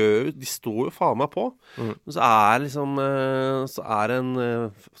 De står jo faen meg på. Men så er liksom så er en hva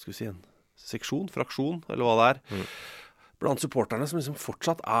skal vi si, en seksjon, fraksjon, eller hva det er, blant supporterne som liksom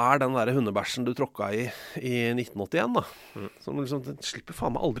fortsatt er den der hundebæsjen du tråkka i 1981 da. Som liksom, den slipper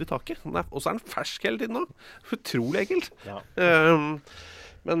faen meg aldri taket. Og så er den fersk hele tiden nå. Utrolig ekkelt.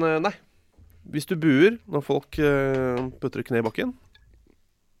 Men nei. Hvis du buer når folk putter kne i bakken,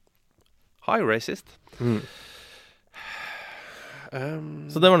 high racist.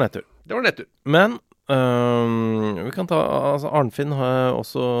 Så det var nedtur. Men vi kan ta, altså Arnfinn har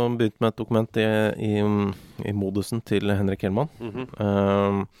også begynt med et dokument i modusen til Henrik Hellmann.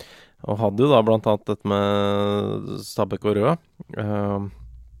 Og hadde jo da blant annet dette med Stabæk og Røa.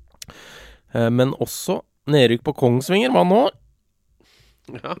 Men også nedrykk på Kongsvinger var nå.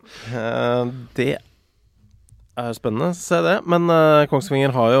 Ja. Det er spennende å se det. Men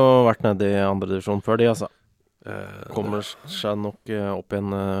Kongsvinger har jo vært nede i andre divisjon før de, altså. Kommer seg nok opp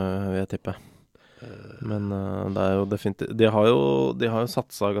igjen, vil jeg tippe. Men det er jo definitivt de har jo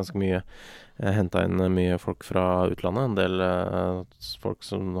satset ganske mye, hentet inn mye folk fra utlandet. En del folk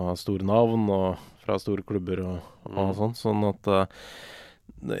som har store navn og fra store klubber og sånn at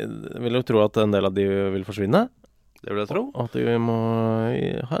jeg vil jo tro at en del av de vil forsvinne. Det vil jeg tro. Og at vi må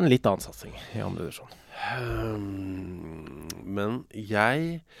ha en litt annen satsing i andre divisjon. Men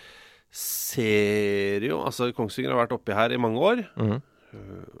jeg ser jo, altså Kongsvinger har vært oppe her i mange år.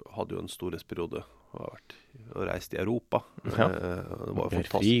 Hadde jo en storhetsperiode og har vært og reist i Europa. Det var jo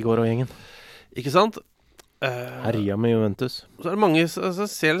fantastisk. Frigård og gjengen. Ikke sant? Herja med Juventus. Så er det mange, altså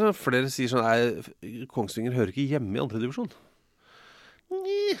ser liksom, flere sier sånn, Kongsvinger hører ikke hjemme i andre divisjon.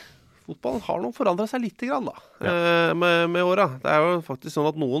 Fotballen har nok forandret seg litt grann da, med året. Det er jo faktisk sånn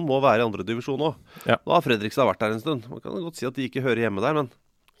at noen må være i andre divisjon også. Da har Fredrikstad vært der en stund. Man kan godt si at de ikke hører hjemme der, men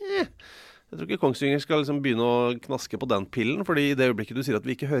jeg tror ikke Kongsvinger skal liksom begynne å knaske på den pillen, fordi i det øyeblikket du sier at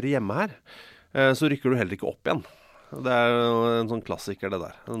vi ikke hører hjemme her, så rykker du heller ikke opp igjen. Det er jo en sånn klassiker det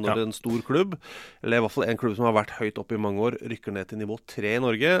der. Når en stor klubb, eller i hvert fall en klubb som har vært høyt oppe i mange år, rykker ned til nivå 3 i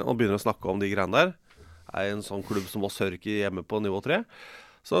Norge, og begynner å snakke om de greiene der, er en sånn klubb som også hører ikke hjemme på nivå 3,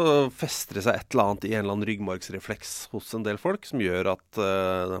 så fester det seg et eller annet i en eller annen ryggmargsrefleks hos en del folk, som gjør at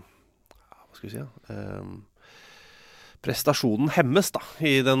hva skal vi si, prestasjonen hemmes da,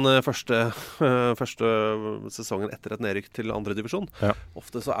 i den første sesongen etter et nedrykk til andre divisjon.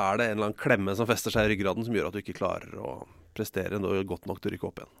 Ofte så er det en eller annen klemme som fester seg i ryggraden, som gjør at du ikke klarer å prestere godt nok til å rykke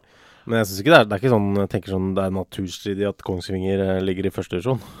opp igjen. Men jeg synes ikke det er ikke sånn, jeg tenker sånn, det er naturstridig at Kongsvinger ligger i første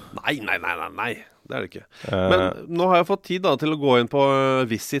divisjon. Nei. det er det ikke. Men nå har jeg fått tid da til å gå inn på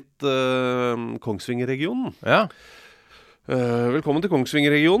Visit Kongsvinger-regionen. Ja. Velkommen til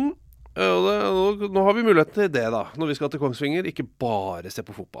Kongsvinger-regionen. Nå har vi mulighet til det da, når vi skal til Kongsvinger, ikke bare se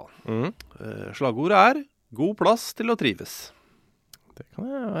på fotball. Slagordet god plass til å trives. Det kan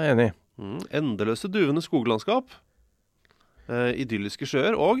jeg være enig i. Endeløse duvende skoglandskap, idylliske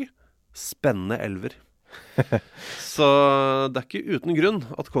sjøer og spennende elver. Så det er ikke uten grunn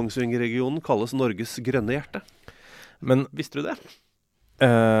at Kongsvinger-regionen kalles Norges grønne hjerte. Men visste du det?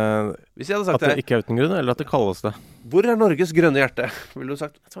 Hvis jeg hadde sagt at det ikke er uten grunn, eller at det kalles det. Hvor er Norges grønne hjerte? Ville du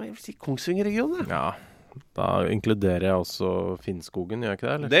sagt, jeg vil si Kongsvinger-regionen. Ja, da inkluderer jeg også Finnskogen, gjør jeg ikke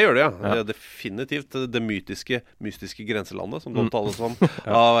det? Eller? Det gjør det, ja. Det er definitivt det mystiske grenselandet, som det omtales om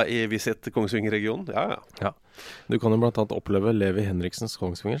i Visit Kongsvinger-regionen. Ja. Du kan jo blant annet oppleve Levi Henriksens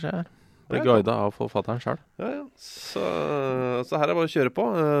Kongsvinger, ser jeg her. Blir guidet av forfatteren selv. Ja. Så her er bare å kjøre på.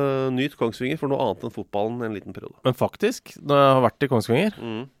 Nyt Kongsvinger for noe annet enn fotballen en liten periode. Men faktisk, når jeg har vært i Kongsvinger,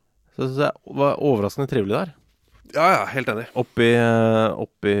 så synes jeg det var overraskende trivelig der. Ja, helt enig. Oppi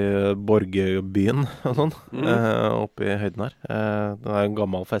Borgebyen og sånn. Oppi høyden her. Det er en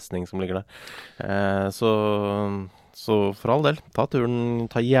gammel festning som ligger der. Så for all del, ta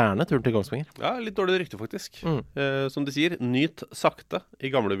gjerne turen til Kongsvinger. Ja, litt dårlig rykte faktisk. Som de sier, nyt sakte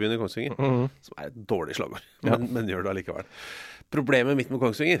i gamlebyen i Kongsvinger. Som er et dårlig slagord, men gjør det allikevel. Problemet mitt med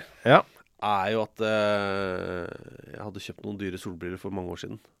Kongsvinger er jo at jeg hadde kjøpt noen dyre solbriller for mange år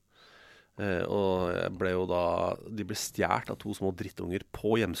siden. Og jeg ble jo de ble stjert av 2 små drittunger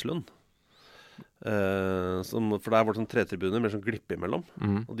på Hjemslund. For der var det sånn tretribuner med sånn glippe imellom.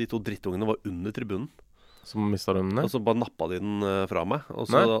 Og de 2 drittungene var under tribunen. Som mistet dem ned? Og så bare nappet de den fra meg. Og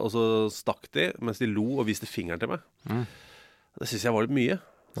så stakk de mens de lo og viste fingeren til meg. Det synes jeg var litt mye.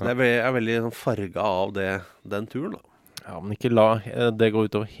 Så jeg er veldig sånn farget av den turen da. Ja, men ikke la det gå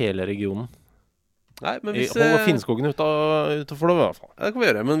ut over hele regionen. Nei, men hvis holder Finnskogen utenfor det i hvert fall. Ja, det kan vi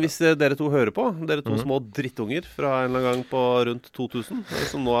gjøre, men hvis dere 2 hører på, dere 2 små drittunger fra en eller annen gang på rundt 2000,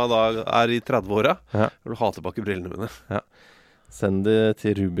 som nå er i 30-åra, vil du ha tilbake brillene mine. Ja. Send det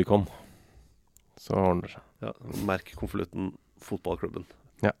til Rubicon. Så ordner det seg. Ja, merk konvolutten fotballklubben.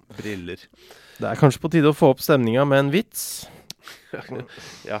 Ja. Briller. Det er kanskje på tide å få opp stemninga med en vits.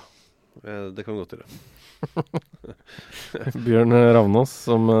 Ja, det kan vi godt gjøre. Bjørn Ravnås,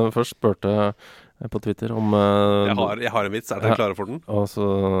 som først spurte på Twitter om jeg har en vits, er dere klare for den? Og så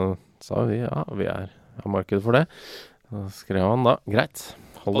sa vi, vi har markedet for det. Så skrev han da, greit,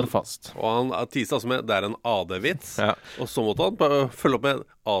 hold det fast. Og han tisa altså med, det er en AD-vits. Og så måtte han følge opp med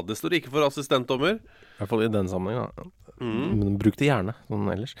AD står ikke for assistentdommer. I hvert fall i den sammenheng da. Men bruk det gjerne,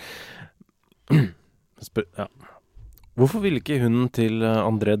 sånn ellers. Hvorfor vil ikke hun til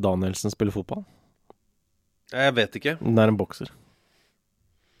André Danielsen spille fotball? Jeg vet ikke. Den er en bokser.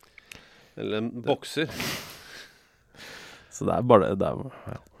 Eller en bokser. Så det er bare det.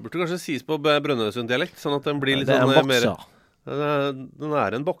 Burde kanskje sies på Brønnøysund-dialekt, sånn at den blir litt sånn mer... Den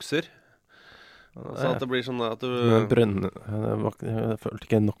er en bokser. Sånn at det blir sånn at du... Jeg følte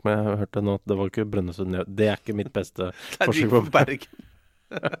ikke nok med, jeg hørte nå at det var ikke Brønnøysund. Det er ikke mitt beste forsøk på Berg.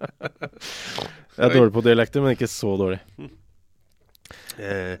 Jeg er dårlig på dialekter, men ikke så dårlig.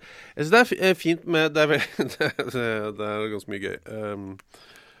 Jeg synes det er fint med det er ganske mye gøy.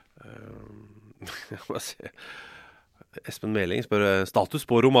 Jeg må se. Espen Meling spør status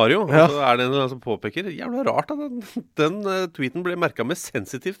på Romario. Og så er det en som påpeker jævla rart at den tweeten ble merket med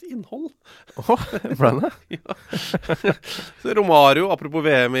sensitivt innhold. Ble det? Ja. Så Romario, apropos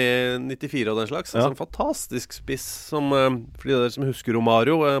VM i 94 og den slags, en fantastisk spiss som, for de der som husker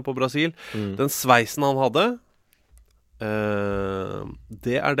Romario på Brasil, den sveisen han hadde,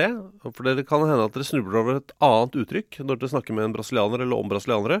 det er det. For det kan hende at dere snubler over et annet uttrykk når dere snakker med en brasilianer eller om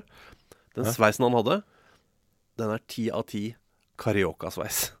brasilianere. Den sveisen han hadde, den er 10 av 10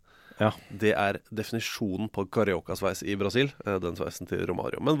 carioca-sveis. Ja. Det er definisjonen på carioca-sveis i Brasil, den sveisen til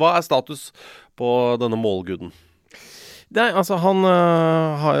Romario. Men hva er status på denne målguden? Nei, altså han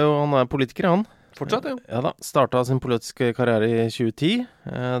er politiker, han. Fortsatt, ja. Ja da, startet sin politiske karriere i 2010.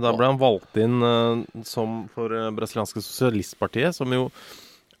 Da ble han valgt inn som for brasilianske sosialistpartiet, som jo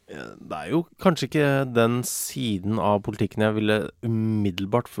det er jo kanskje ikke den siden av politikken jeg ville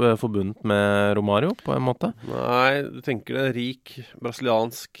umiddelbart forbundet med Romario, på en måte. Nei, du tenker det rik,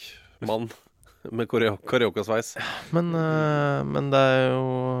 brasiliansk mann med carioca-sveis. Men det er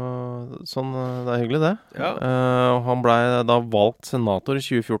jo sånn, det er hyggelig det. Ja. Han ble da valgt senator i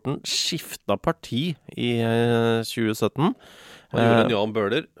 2014, skiftet parti i 2017. Han gjorde en Jan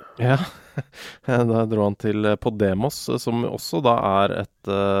Bøhler. Ja, da dro han til Podemos, som også da er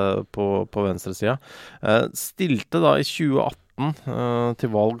på venstre siden. Stilte da i 2018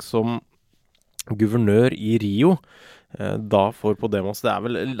 til valg som guvernør I Rio, da får Podemos. Det er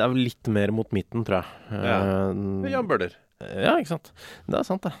vel litt mer mot midten, tror jeg. Jan Bøhler. Ja, ikke sant? Det er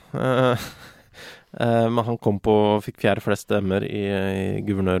sant, det. Men han fikk 4. flest stemmer I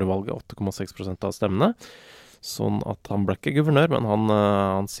guvernørvalget, 8,6% av stemmene. Sånn at han ble ikke guvernør, men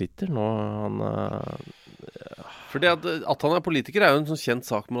han sitter nå. Fordi at han politiker jo en sånn kjent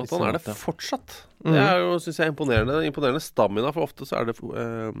sak, men at han det fortsatt. Det jo, synes jeg, imponerende stamina, for ofte så det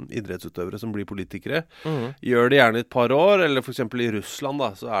idrettsutøvere som blir politikere. Gjør det gjerne I et par år, eller for eksempel I Russland da,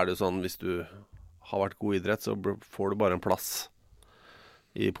 så det jo sånn, hvis du har vært god I idrett, så får du bare en plass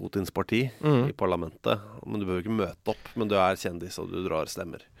I Putins parti, I parlamentet. Men du behøver ikke møte opp, men du kjendis, og du drar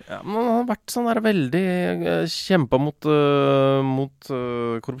stemmer. Ja, men han har vært sånn der veldig kjempet mot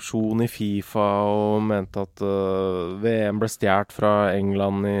korrupsjon I FIFA, og mente at VM ble stjert fra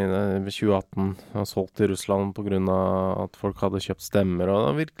England I 2018, og solgt til Russland på grunn av at folk hadde kjøpt stemmer, og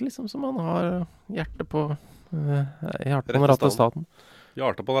det virker liksom som han har hjertet på den rette staten.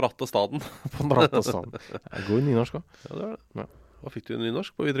 Hjertet på den rette staten. På den rette staten. Jeg går I nynorsk også. Ja, det det. Ja. Hva fikk du I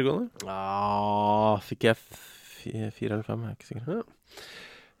nynorsk på videregående? Ja, fikk jeg 4 eller 5, jeg ikke sikker. Ja.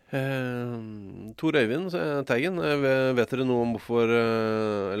 Tor Øyvind Teigen, vet dere noe om hvorfor,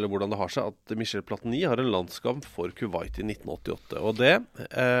 eller hvordan det har seg at Michel Platini har en landskamp for Kuwait I 1988? Og det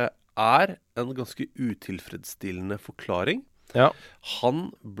en ganske utilfredsstillende forklaring. Ja.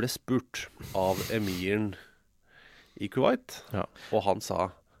 Han ble spurt av emiren I Kuwait, og han sa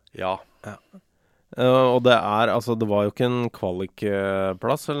ja. Og det det var jo ikke en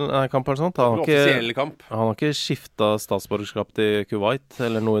kvalikplass eller kamp eller sånt. Offisiell kamp. Han har ikke skiftet statsborgerskap til Kuwait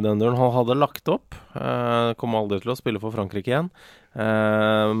eller noe I den duren. Han hadde lagt opp, kom aldri til å spille for Frankrike igjen.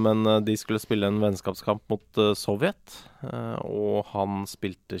 Men de skulle spille en vennskapskamp mot Sovjet, og han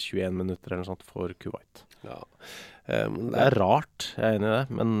spilte 21 minutter eller sånt for Kuwait. Ja. Det rart, jeg enig I det,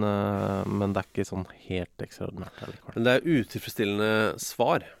 men det ikke sånn helt ekstraordinært. Men det utilfredsstillende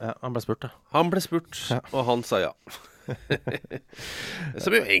svar. Ja, han ble spurt, da. Han ble spurt, og han sa ja.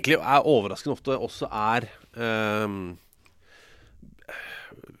 Som jo egentlig overraskende ofte også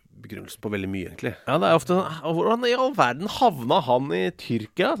begrunnelsen på veldig mye, egentlig. Ja, det ofte sånn, hvordan I all verden havna han I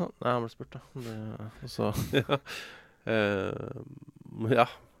Tyrkia? Nei, han ble spurt, da. Ja.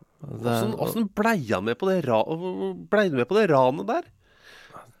 Hvordan ble han med på det ranet der?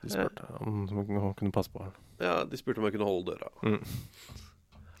 De spurte om han kunne passe på. Ja, de spurte om jeg kunne holde døra.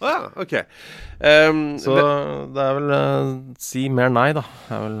 Ja, ok. Så det vel si mer nei da,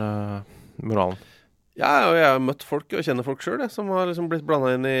 vel moralen. Ja, og jeg har møtt folk og kjenner folk selv som har liksom blitt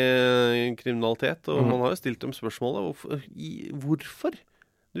blandet inn I kriminalitet, og man har jo stilt dem spørsmålet hvorfor?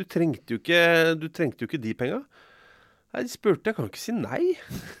 Du trengte jo ikke de penger. Nei, de spurte, jeg kan jo ikke si nei.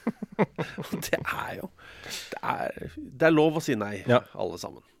 Det jo det lov å si nei, alle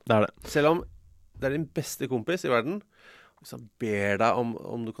sammen. Det det. Selv om det din beste kompis I verden, hvis han ber deg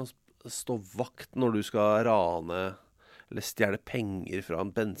om du kan stå vakt når du skal rane eller stjele penger fra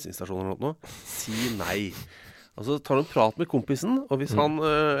en bensinstasjon eller noe, si nei. Altså, tar du en prat med kompisen, og hvis han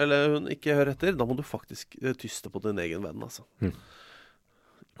eller hun ikke hører etter, da må du faktisk tyste på din egen venn, altså.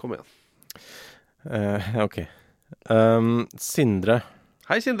 Kom igjen. Ok. Sindre.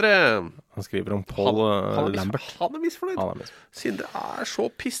 Hei, Sindre. Han skriver om Paul Lambert. Han misfornøyd. Sindre så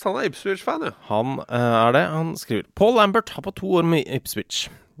pissed. Han Ipswich-fan, ja. Han det. Han skriver Paul Lambert har på 2 år med Ipswich.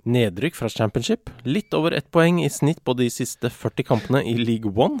 Nedrykk fra Championship. Litt over 1 poeng I snitt på de siste 40 kampene I League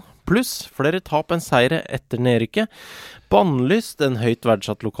One. Pluss flere tap enn seire etter nedrykket. Bannlyst, en høyt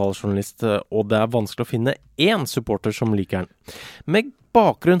verdsatt lokaljournalist, og det vanskelig å finne én supporter som liker den. Med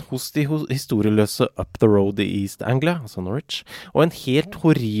bakgrunn hos de historieløse Up the Road I East Anglia, altså Norwich, og en helt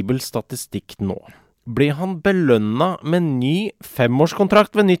horribel statistikk nå. Blir han belønnet med ny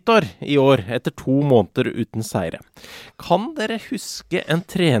 5-årskontrakt ved nyttår I år, etter 2 måneder uten seire? Kan dere huske en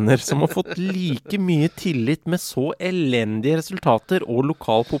trener som har fått like mye tillit med så elendige resultater og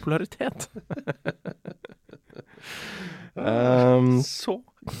lokal popularitet? Så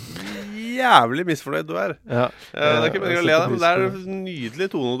jævlig misfornøyd du ja. Det ikke meningen å le av deg, men det en nydelig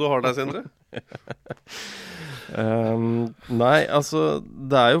tone du har der, Sindre. Nei, altså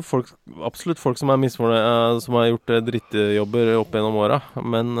det jo absolutt folk som misfornøyd, som har gjort drittjobber opp gjennom året,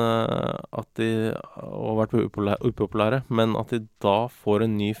 men at de har vært upopulære, men at de da får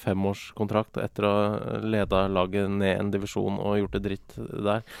en ny 5-årskontrakt etter å ha ledet laget ned en divisjon og gjort det dritt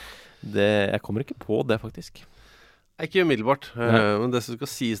der, jeg kommer ikke på det faktisk. Ikke umiddelbart, men det som skal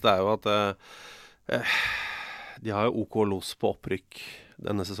sies det jo at de har jo OK los på opprykk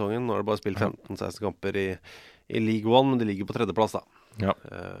denne sesongen. Nå har de bare spilt 15-16 kamper I League One, men de ligger på 3. plass da. Ja.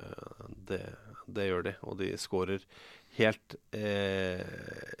 Det det gjør de, og de skårer helt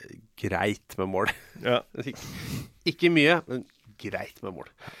greit med mål. Ja. Ikke mye, men greit med mål.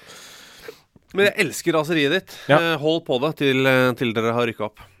 Men jeg elsker raseriet ditt. Hold på det til dere har rykket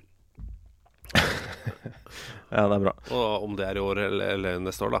opp. Ja, det bra. Og om det i år eller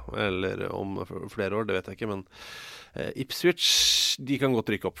neste år da, eller om flere år, det vet jeg ikke, men Ipswich, de kan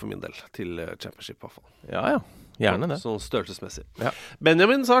godt rykke opp for min del til Championship i hvert fall. Ja, gjerne det. Sånn størrelsesmessig. Ja.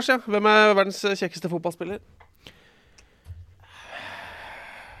 Benjamin Sars, hvem verdens kjekkeste fotballspiller?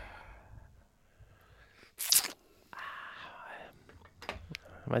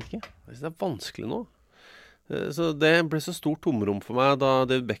 Jeg vet ikke. Jeg synes det vanskelig nå. Så det ble så stort tomrom for meg da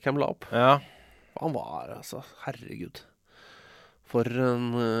David Beckham la opp. Ja. Han var, altså, herregud. For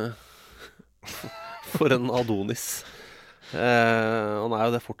en Adonis. Han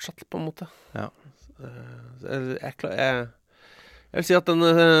jo det fortsatt, på en måte. Ja. Jeg vil si at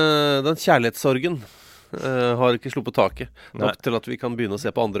den kjærlighetssorgen har ikke sluppet taket nok til at vi kan begynne å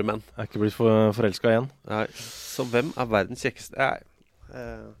se på andre menn. Jeg ikke blitt forelsket igjen. Nei. Så hvem verdens kjekkeste?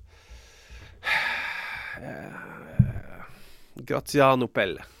 Graziano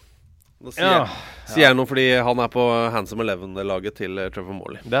Pelle. Da sier jeg noe fordi han på Handsome Eleven-laget til Trevor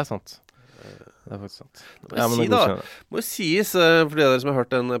Morley. Det sant. Det faktisk sant. Må jo sies, for de av dere som har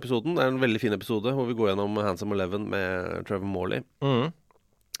hørt den episoden, det en veldig fin episode hvor vi går gjennom Handsome Eleven med Trevor Morley.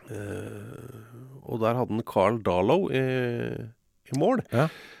 Og der hadde han Carl Darlow i mål. Ja.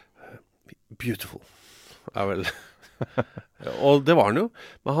 Beautiful vel og det var han jo,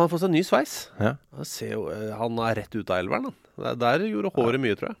 men han har fått seg en ny sveis. Ja. Han rett ut av elveren. Der gjorde håret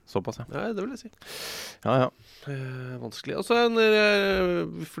mye, tror jeg. Såpass, ja. Det vil jeg si. Ja. Vanskelig. Og så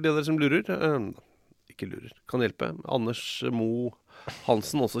for de av dere som lurer, ikke lurer, kan hjelpe. Anders Mo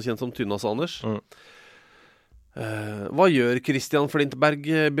Hansen, også kjent som Tynnas Anders. Hva gjør Christian Flintberg?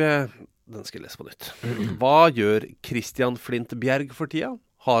 Den skal jeg lese på nytt. Hva gjør Christian Flintbjerg for tida?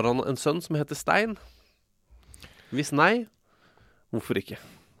 Har han en sønn som heter Stein? Hvis nei, hvorfor ikke?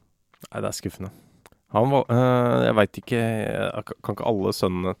 Nei, det skuffende. Jeg vet ikke, jeg kan ikke alle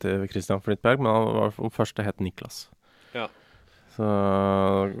sønnene til Christian Flintberg, men han var den første het Niklas. Ja. Så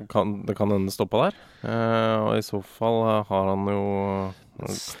det kan hende stoppe der. Og i så fall har han jo...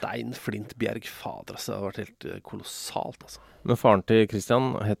 Stein Flintbjerg, fader, altså. Det har vært helt kolossalt, altså. Men faren til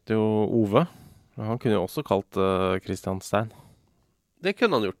Christian het jo Ove. Han kunne jo også kalt Christian Stein. Det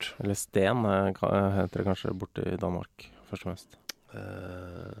kunne han gjort. Eller Sten heter det kanskje borte i Danmark, først og fremst.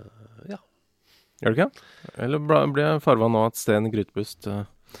 Ja. Gjør det ikke? Eller blir det farva nå at Sten Grytebust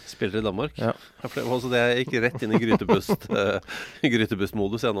spiller i Danmark? Ja. For det var også det jeg gikk rett inn i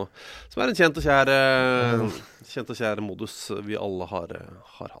Grytebust-modus jeg nå. Som en kjent og kjær modus vi alle har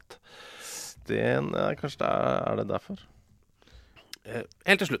hatt. Sten, kanskje det derfor?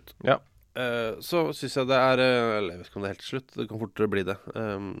 Helt til slutt. Ja. Så synes jeg det eller jeg vet ikke om det helt til slutt, det kan fortere bli det.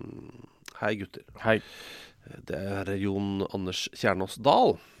 Hei gutter. Hei. Det Jon Anders Kjernås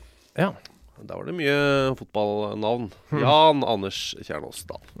Dahl. Ja. Der var det mye fotballnavn. Jan Anders Kjernås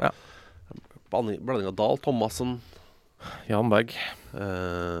Dahl. Ja. Blanding av Dahl, Thomassen, Jan Berg,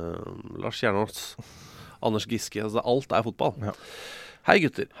 Lars Kjernås, Anders Giske. Altså alt fotball. Ja. Hei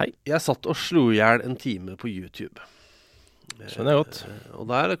gutter. Hei. Jeg satt og slo ihjel en time på YouTube. Skjønner jeg godt. Og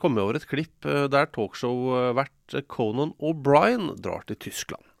der kom jeg over et klipp der talkshow-vert Conan O'Brien drar til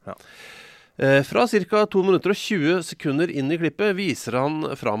Tyskland. Ja. Fra ca. 2 minutter og 20 sekunder inn i klippet viser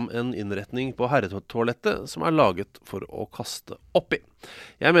han fram en innretning på herretoalettet som laget for å kaste oppi.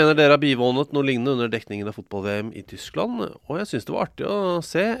 Jeg mener dere har bivånet noe lignende under dekningen av fotball-VM i Tyskland, og jeg synes det var artig å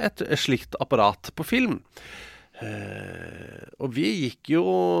se et slikt apparat på film. Og vi gikk jo,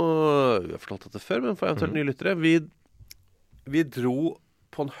 vi har fortalt dette før, men for eventuelt nye lyttere, vi dro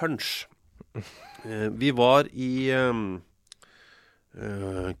på en hunch. Vi var i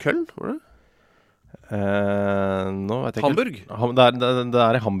Køln, var det? Nå vet jeg Hamburg. Ikke. Det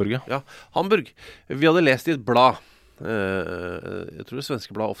i Hamburg, ja. Ja, Hamburg. Vi hadde lest i et blad, jeg tror det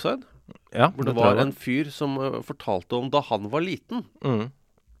svenske blad Offside, ja, hvor det var en fyr som fortalte om da han var liten.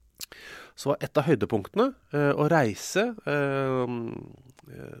 Så var et av høydepunktene å reise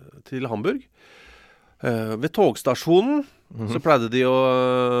til Hamburg. Ved togstasjonen så pleide de å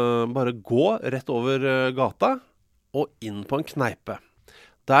bare gå rett over gata og inn på en kneipe.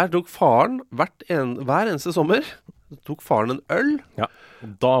 Der tok faren hver eneste sommer tok faren en øl. Ja,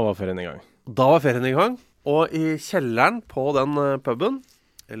 da var ferien i gang. Og i kjelleren på den puben,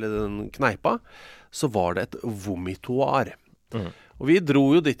 eller den kneipa, så var det et vomitoar. Og vi dro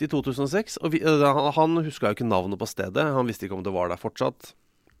jo dit i 2006, og han huska jo ikke navnet på stedet. Han visste ikke om det var der fortsatt.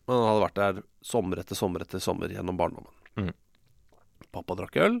 Men han hadde vært der sommer etter sommer etter sommer gjennom barndommen. Pappa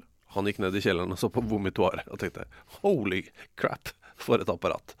drakk øl, Han gikk ned i kjelleren og så på vomitoaret og tenkte, holy crap, for et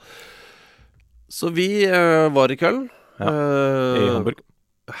apparat. Så vi var i Køln. I Hamburg.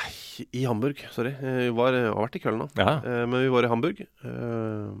 I Hamburg, sorry. Vi har vært i Køln nå. Men vi var i Hamburg.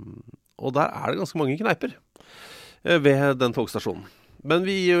 Og der er det ganske mange kneiper ved den togstasjonen. Men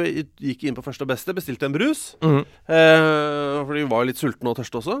vi gikk inn på første og beste, bestilte en brus. Fordi vi var litt sultne og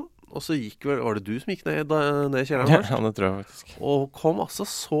tørste også. Og så var det du som gikk ned i kjelleren først? Ja, det tror jeg faktisk. Og kom altså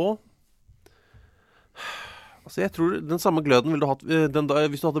så... Altså, jeg tror den samme gløden ville du hatt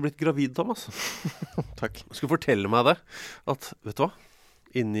hvis du hadde blitt gravid, Thomas. Takk. Du skulle fortelle meg det. At, vet du hva?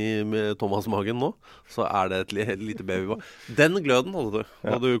 Inni med Thomas-magen nå, så er det et lite baby. Den gløden hadde du,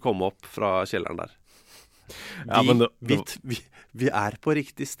 da du kom opp fra kjelleren der. Vi er på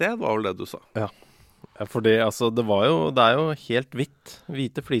riktig sted, var vel det du sa. Ja. Fordi altså, det er jo helt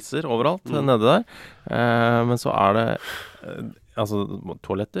hvite fliser overalt nede der. Men så er det altså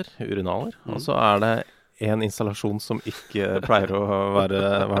toaletter, urinaler, og så er det en installasjon som ikke pleier å være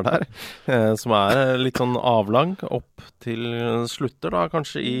der, som er litt sånn avlang opp til slutter da,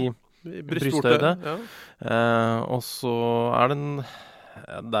 kanskje i brysthøyde. Og så er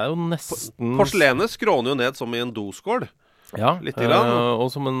det er jo nesten... Porselenet skråner jo ned som i en doskål. Ja, litt grann. Og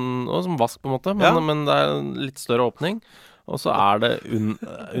som vask på en måte, men det er en litt større åpning. Og så er det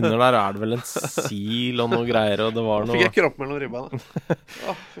under der er det vel en sil og noe greier, og det var noe... Fikk jeg kropp mellom ribbene.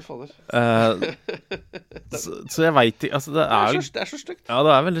 Fy fader. Så jeg vet ikke, altså det er så stygt. Ja,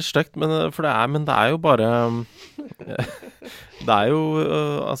 det er veldig stygt, men det er jo bare... Det er jo,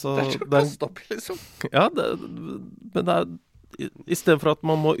 altså... Det er så kastet opp, liksom. Ja, men det er... I stedet for at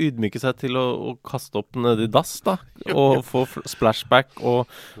man må ydmyke seg til å kaste opp ned i dass da, og få splashback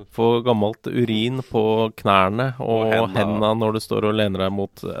og få gammelt urin på knærne og hendene når du står og lener deg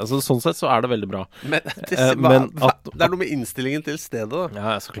mot, altså sånn sett så er det veldig bra. Men det er noe med innstillingen til stedet da.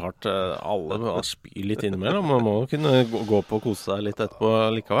 Ja, så klart, alle spyr litt innimellom, man må kunne gå på og kose seg litt etterpå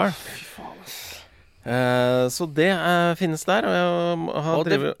likevel. Fy faen. Så det finnes der, og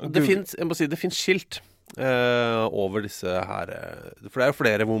det finnes skilt over disse her, for det er jo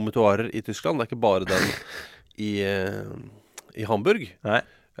flere vomitoarer i Tyskland, det er ikke bare den i Hamburg. Nei.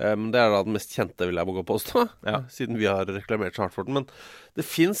 Men det er da den mest kjente, vil jeg må gå påstå, siden vi har reklamert så hardt for den. Men det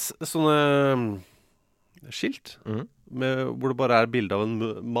finnes sånne skilt hvor det bare er bilde av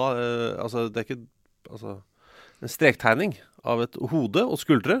altså det er ikke en strektegning av et hode og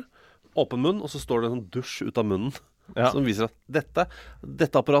skuldre, åpen munn, og så står det en sånn dusj ut av munnen som viser at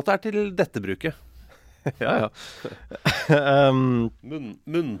dette apparatet er til dette bruket. Ja.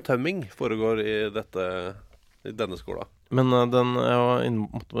 Munntømming foregår i denne skolen. Men jeg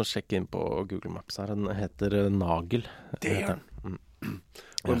måtte sjekke inn på Google Maps her. Den heter Nagel. Det heter den.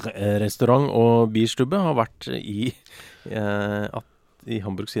 Restaurant og bistubbe har vært i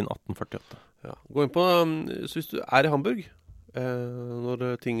Hamburg siden 1848. Ja. Gå inn på, så hvis du er i Hamburg,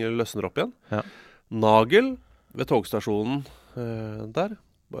 når ting løsner opp igjen, Nagel ved togstasjonen der,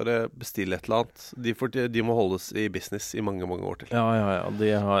 bare bestille et eller annet. De må holdes i business i mange, mange år til. Ja.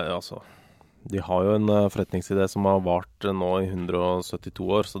 De har jo en forretningsidé som har vart nå i 172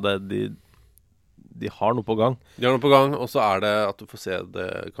 år, så de har noe på gang. De har noe på gang, og så er det at du får se det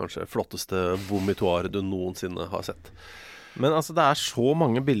kanskje flotteste vomitoaret du noensinne har sett. Men altså, det er så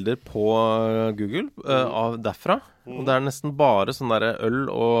mange bilder på Google derfra, og det er nesten bare sånn der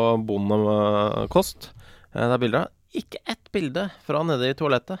øl og bondekost. Det er bilder av. Ikke ett bilde fra nede i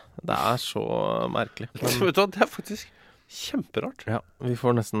toalettet. Det er så merkelig. Men, vet du hva, det er faktisk kjemperart. Ja, vi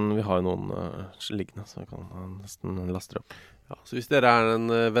har jo noen liggende, så vi kan nesten laste det opp. Ja, så hvis dere er en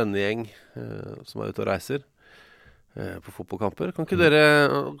vennegjeng som er ute og reiser på fotballkamper, kan ikke dere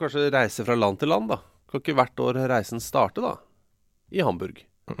kanskje reise fra land til land da? Kan ikke hvert år reisen starte da? I Hamburg.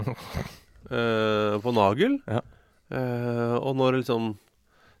 På Nagel. Ja. Og når liksom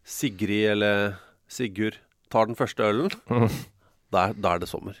Sigrid eller Sigurd tar den første ølen, da er det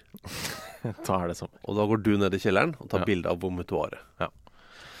sommer. Da er det sommer. Og da går du ned i kjelleren og tar bilde av vomitoaret. Ja.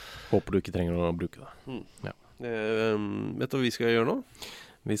 Håper du ikke trenger å bruke det. Ja. Vet du hva vi skal gjøre nå?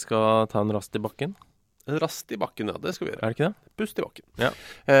 Vi skal ta en rast i bakken. En rast i bakken, ja, det skal vi gjøre. Er det ikke det? Pust i bakken. Ja.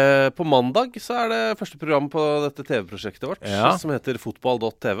 På mandag så er det første program på dette TV-prosjektet vårt, som heter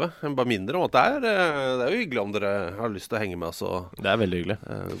fotball.tv. Jeg bare minner om at det er jo hyggelig om dere har lyst til å henge med oss. Det er veldig hyggelig.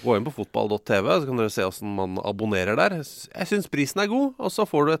 Gå inn på fotball.tv, så kan dere se hvordan man abonnerer der. Jeg synes prisen er god, og så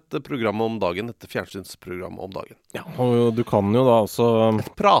får du et program om dagen, et fjernsynsprogram om dagen. Ja, og du kan jo da også...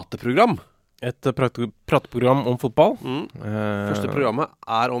 Et prateprogram. Et prateprogram om fotball. Første programmet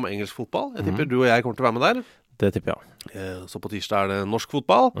er om engelsk fotball. Jeg tipper du og jeg kommer til å være med der. Det tipper jeg. Så på tirsdag er det norsk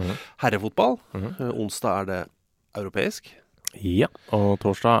fotball, herrefotball. Onsdag er det europeisk. Ja, og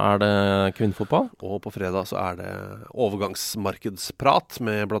torsdag det kvinnefotball. Og på fredag så det overgangsmarkedsprat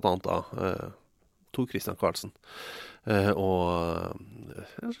med blant annet da Tor Christian Karlsen. Og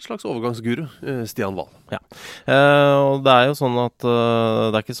en slags overgangsguru, Stian Wahl. Ja, og det jo sånn at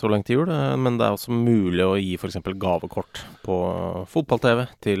det ikke så langt til jul, men det også mulig å gi for eksempel gavekort på fotball-TV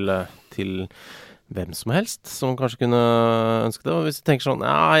til hvem som helst som kanskje kunne ønske det. Og hvis du tenker sånn,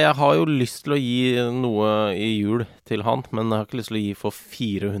 ja, jeg har jo lyst til å gi noe i jul til han, men jeg har ikke lyst til å gi for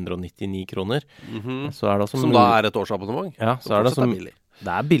 499 kroner. Så det også som da et årsabonnement. Ja, så det som billig.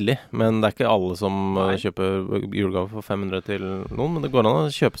 Det billig, men det ikke alle som kjøper julegave for 500 til noen, men det går an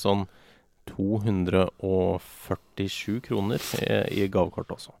å kjøpe sånn 247 kroner i gavekort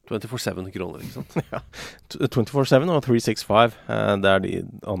også. 24/7 kroner, ikke sant? Ja, 24/7 og 365, det de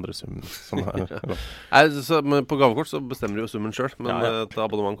andre summene som men på gavekort så bestemmer du jo summen selv, men et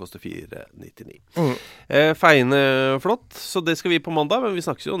abonnement koster 499. Feine flott, så det skal vi på mandag, men vi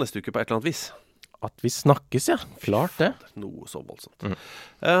snakkes jo neste uke på et eller annet vis. At vi snakkes, ja. Klart det. Noe så voldsomt.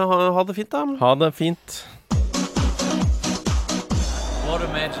 Ha det fint da. Ha det fint. What a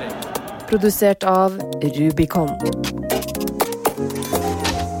magic. Produsert av Rubicon.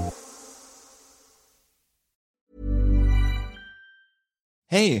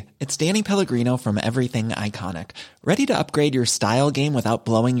 Hey, it's Danny Pellegrino from Everything Iconic. Ready to upgrade your style game without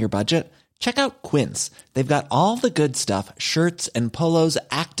blowing your budget? Check out Quince. They've got all the good stuff, shirts and polos,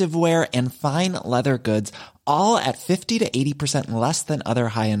 activewear, and fine leather goods, all at 50 to 80% less than other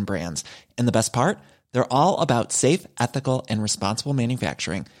high-end brands. And the best part? They're all about safe, ethical, and responsible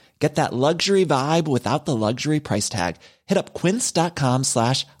manufacturing. Get that luxury vibe without the luxury price tag. Hit up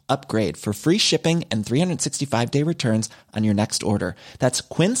quince.com/upgrade for free shipping and 365-day returns on your next order. That's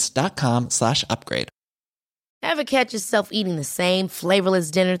quince.com/upgrade. Ever catch yourself eating the same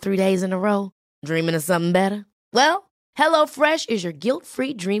flavorless dinner 3 days in a row? Dreaming of something better? Well, HelloFresh is your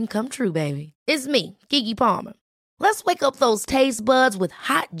guilt-free dream come true, baby. It's me, Keke Palmer. Let's wake up those taste buds with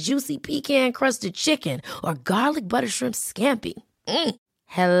hot, juicy pecan-crusted chicken or garlic butter shrimp scampi.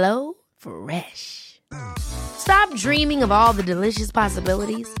 HelloFresh. Stop dreaming of all the delicious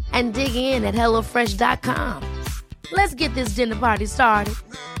possibilities and dig in at HelloFresh.com. Let's get this dinner party started.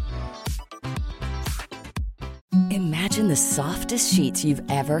 Imagine the softest sheets you've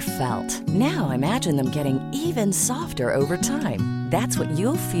ever felt. Now imagine them getting even softer over time. That's what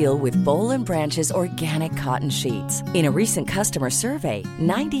you'll feel with Boll & Branch's organic cotton sheets. In a recent customer survey,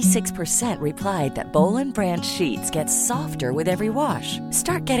 96% replied that Boll & Branch sheets get softer with every wash.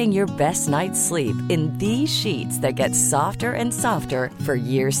 Start getting your best night's sleep in these sheets that get softer and softer for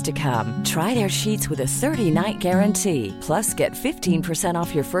years to come. Try their sheets with a 30-night guarantee. Plus, get 15%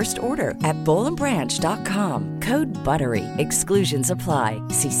 off your first order at bollandbranch.com. Code BUTTERY. Exclusions apply.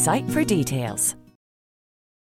 See site for details.